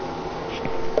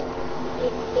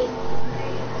 8.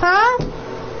 Huh?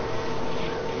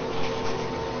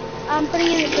 I'm putting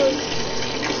in the code.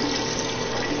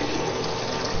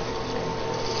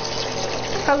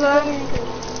 Hello?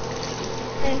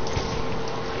 Okay.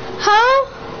 Huh?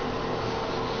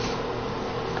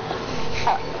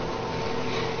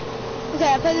 Okay,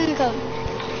 I put in the code.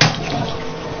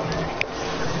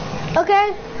 Okay.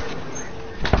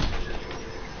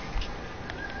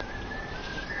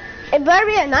 It better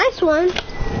be a nice one.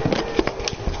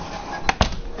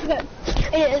 Okay.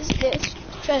 It is this.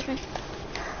 Trust me.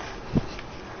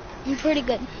 I'm pretty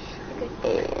good.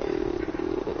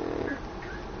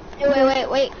 Hey,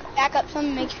 wait. Back up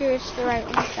some. Make sure it's the right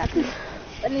one. Back up.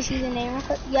 Let me see the name real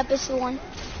quick. Yep, it's the one.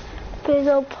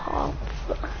 Pizzle Pop.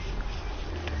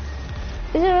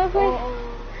 Is it real quick?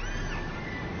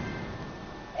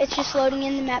 It's just loading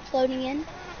in. The map's loading in.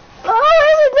 Oh,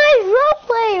 that's a nice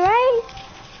roleplay, right?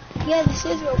 Yeah, this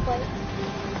is roleplay.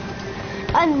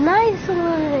 A nice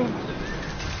one.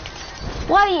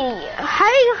 Why? How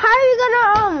are you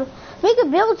gonna make a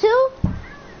build too?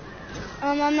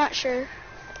 I'm not sure.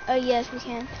 Yes, we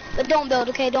can. But don't build,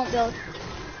 okay? Don't build.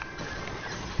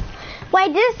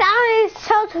 Wait, this sound is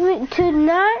told to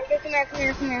not. Here, come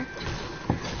here.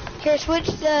 Here, switch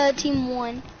to team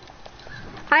 1.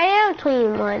 I am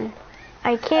team 1.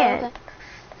 I can't. Oh, okay.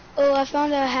 Oh, I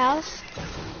found a house.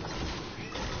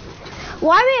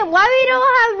 Why we don't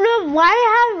have no?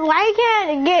 Why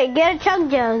can't get a chug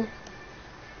jug?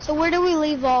 So where do we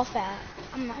leave off at?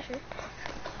 I'm not sure.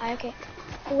 Okay.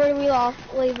 Where do we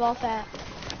leave off at?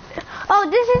 Oh,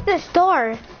 this is the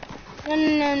store.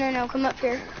 No. Come up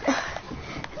here.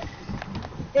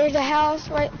 There's a house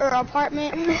or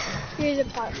apartment. Here's an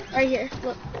apartment right here.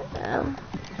 Look.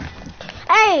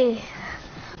 Hey,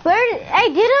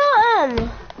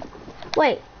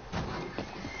 wait.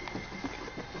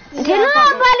 Did I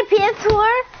buy the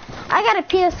PS4? I got a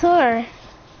PS4.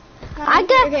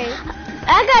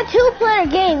 I got 2-player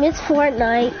game. It's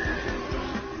Fortnite.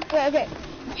 Okay.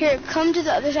 Here, come to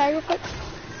the other side real quick.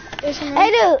 Hey,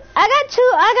 dude, I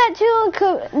got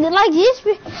two. Like these,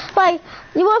 like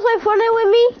you want to play Fortnite with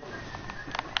me?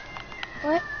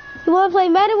 What? You want to play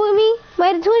Madden with me?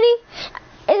 Madden 20?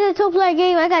 It's a 2-player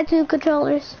game. I got 2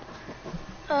 controllers.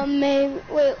 Maybe.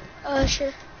 Wait.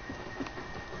 Sure.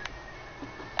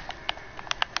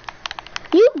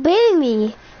 You beating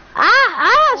me.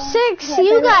 I have 6. Okay,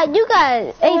 You got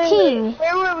 18.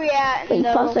 Where were we at? Wait,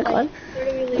 pause the gun. Where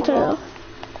do we leave Turn it off? off.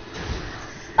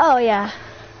 Oh yeah.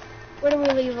 Where do we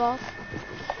leave off?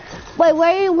 Wait,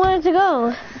 where you wanted to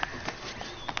go?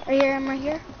 Right here. I'm right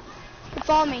here.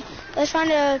 Follow me. Let's try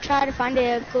to find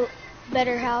a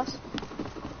better house.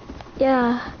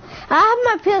 Yeah. I have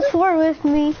my PS4 with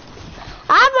me.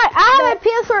 I have a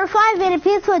PS4 5 and a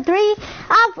PS4 3.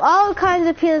 I have all kinds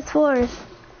of PS4s.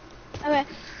 Okay.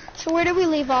 So where do we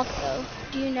leave off though?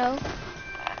 Do you know?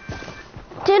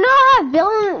 Do you know I have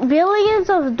billions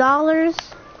of dollars?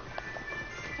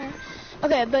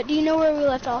 Okay, but do you know where we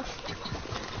left off?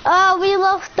 We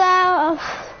left off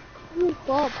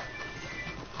Club.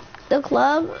 the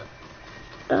club.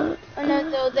 Oh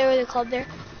no, there was a club there.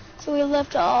 So we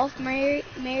left off married,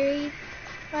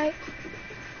 right?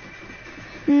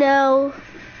 No.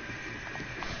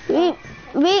 We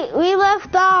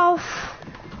left off.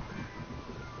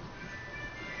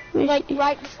 Like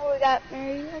right before we got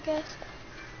married, I guess.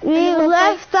 We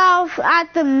left off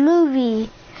at the movie,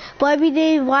 but we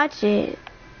didn't watch it.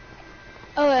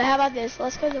 Oh, how about this?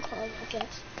 Let's go to the club, I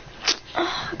guess.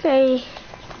 Okay.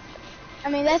 I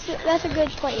mean, that's a good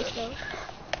place, though.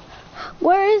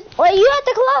 Wait, you at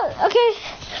the club? Okay.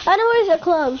 I know where's the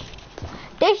club.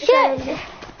 They should.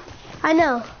 I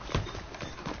know.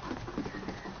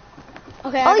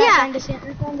 Okay, Oh, yeah. I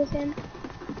found this in.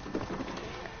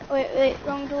 Wait,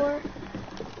 wrong door.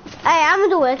 Hey, I'm gonna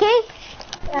do it, okay?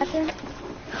 Bathroom.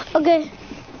 Okay.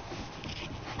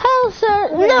 Hello, sir.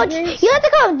 Wait, No, you have to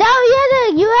come down.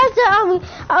 You have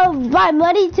to buy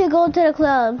money to go to the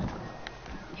club.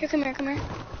 Here, come here.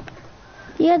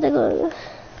 You have to go.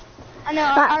 I know,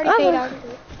 I already paid.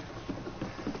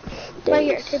 Thanks. Right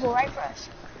here, table right for us.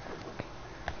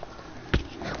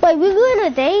 Wait, we going on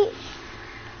a date?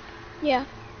 Yeah.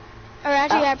 Or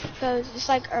actually, I proposed. It's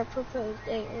like our proposed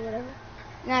date or whatever.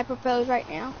 And I propose right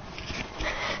now.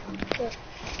 So,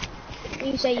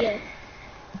 you say yes.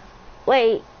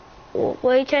 Wait, what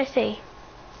are you trying to say?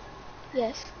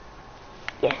 Yes.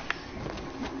 Yes.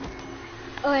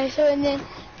 Okay, so and then,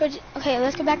 okay,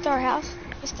 let's go back to our house.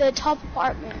 It's the top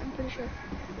apartment, I'm pretty sure.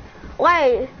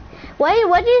 Wait,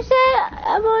 what did you say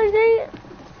about a date?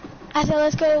 I said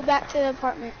let's go back to the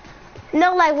apartment.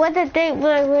 No, like what the date,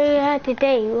 where you had the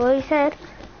date, what you said?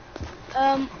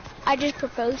 I just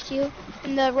proposed to you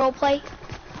in the role play.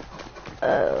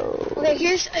 Oh. Okay,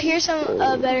 here's some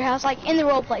better house, like in the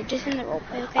role play, just in the role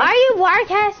play. Okay. Are you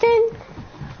broadcasting?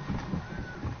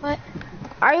 What?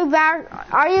 Are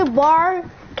you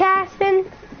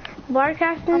broadcasting?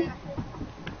 Broadcasting?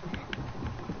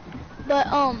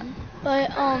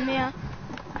 Yeah.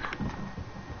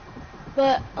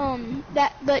 But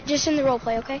just in the role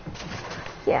play, okay?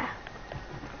 Yeah.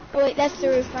 Oh wait, that's the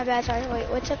roof. My bad. Sorry. Wait,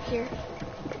 what's up here?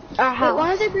 Our house. Wait,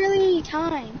 why is there barely any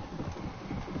time?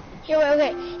 Here, wait,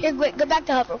 okay. Here, wait, go back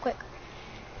to Hub real quick.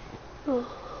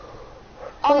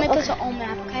 I'll make us our own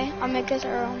map, okay? I'll make us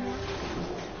our own map.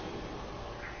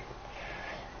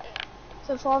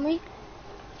 So follow me.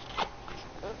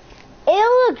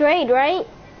 It'll look great, right?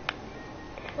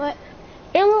 What?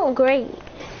 It'll look great,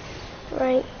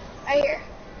 right? Right here.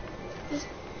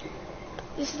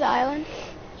 This is the island.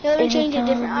 Here, let me change a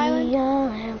different island.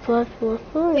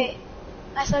 Okay.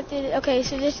 I selected it. Okay,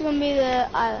 so this is gonna be the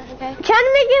island, okay? Try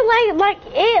to make it like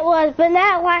it was, but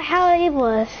not like how it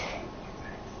was.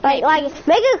 Like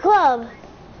make a club.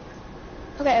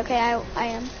 Okay, I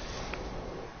am.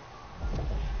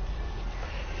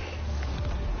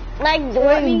 Like the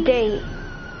one date.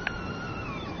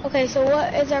 Okay, so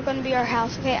what is our gonna be our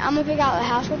house? Okay, I'm gonna pick out the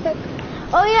house real quick.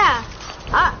 Oh yeah.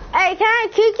 Hey, can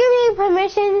you give me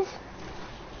permissions?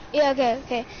 Yeah,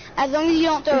 okay. As long as you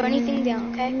don't throw anything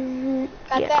down, okay?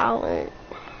 Got that?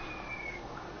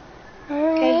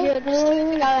 Okay, here, just let me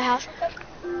pick out the house real quick.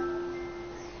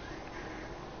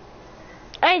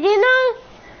 Hey, do you know?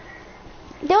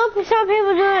 Don't some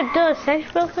people do a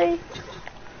sex real quick?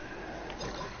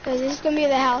 Cause this is gonna be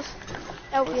the house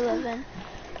that we live in.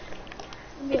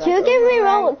 Can you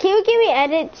give me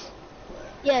edits?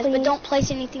 Yes, please? but don't place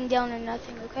anything down or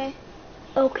nothing, okay?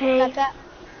 Okay. Got that?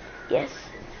 Yes.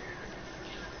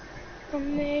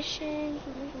 Permission.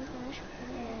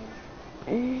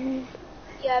 Mm-hmm.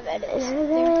 You have edits.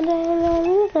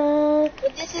 But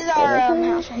this is our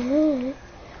house.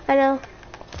 I know.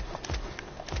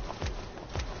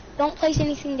 Don't place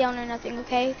anything down or nothing,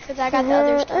 okay? Because I got the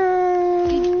other stuff.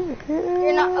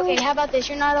 You're not, okay, how about this?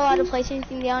 You're not allowed to place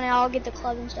anything down and I'll get the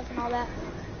club and stuff and all that.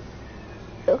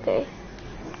 Okay.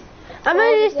 I'm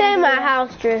gonna just stay in my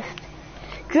house, Drift.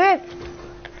 This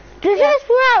is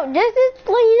where this is like,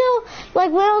 you know,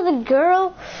 like when I was a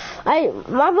girl,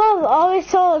 my mom always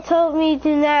told me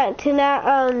to not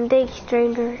date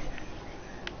strangers.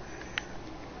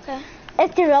 Okay.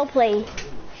 It's the role play.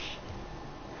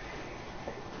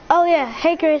 Oh yeah,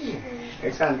 hey Chris.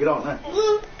 It's time to get on now.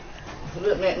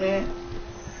 Look, man.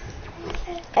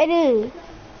 I do.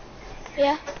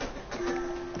 Yeah.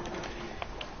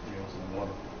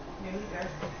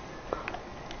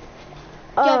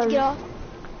 You have to get off.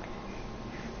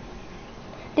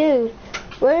 Dude,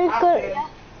 we're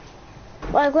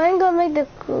gonna make the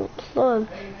club.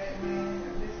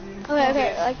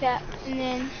 Okay, like that. And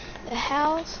then the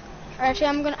house. Or actually,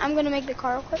 I'm gonna make the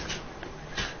car real quick.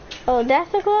 Oh, that's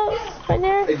the club right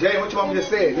there? Hey, Jay, what your mom just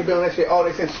said? You been on that shit all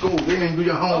day since school. You didn't do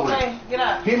your homework. Okay, get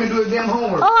up. He didn't do his damn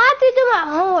homework. Oh, I have to do my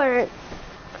homework.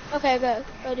 Okay,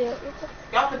 go do it real quick.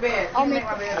 Get off the bed. I'll Make make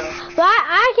my bed up. But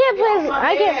I can't play.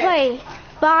 I can't play.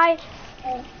 Bye.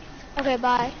 Okay,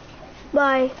 bye.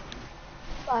 Bye.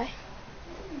 Bye.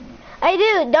 Hey,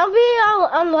 dude, don't be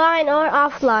online or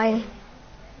offline.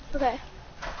 Okay.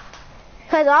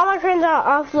 Cause all my friends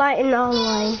are offline and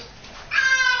online.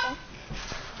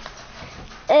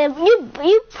 And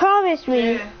you promised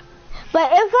me. Yeah. But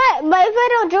if I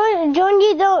don't join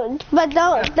you, don't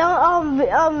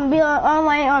be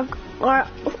online or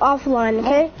offline,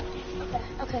 okay?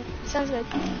 Okay. Sounds good.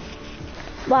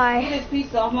 Bye. Get this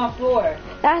pizza off my floor.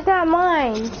 That's not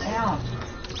mine. Down.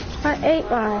 I ate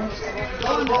mine.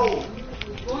 Oh,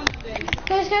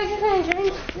 Guys, can I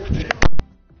drink?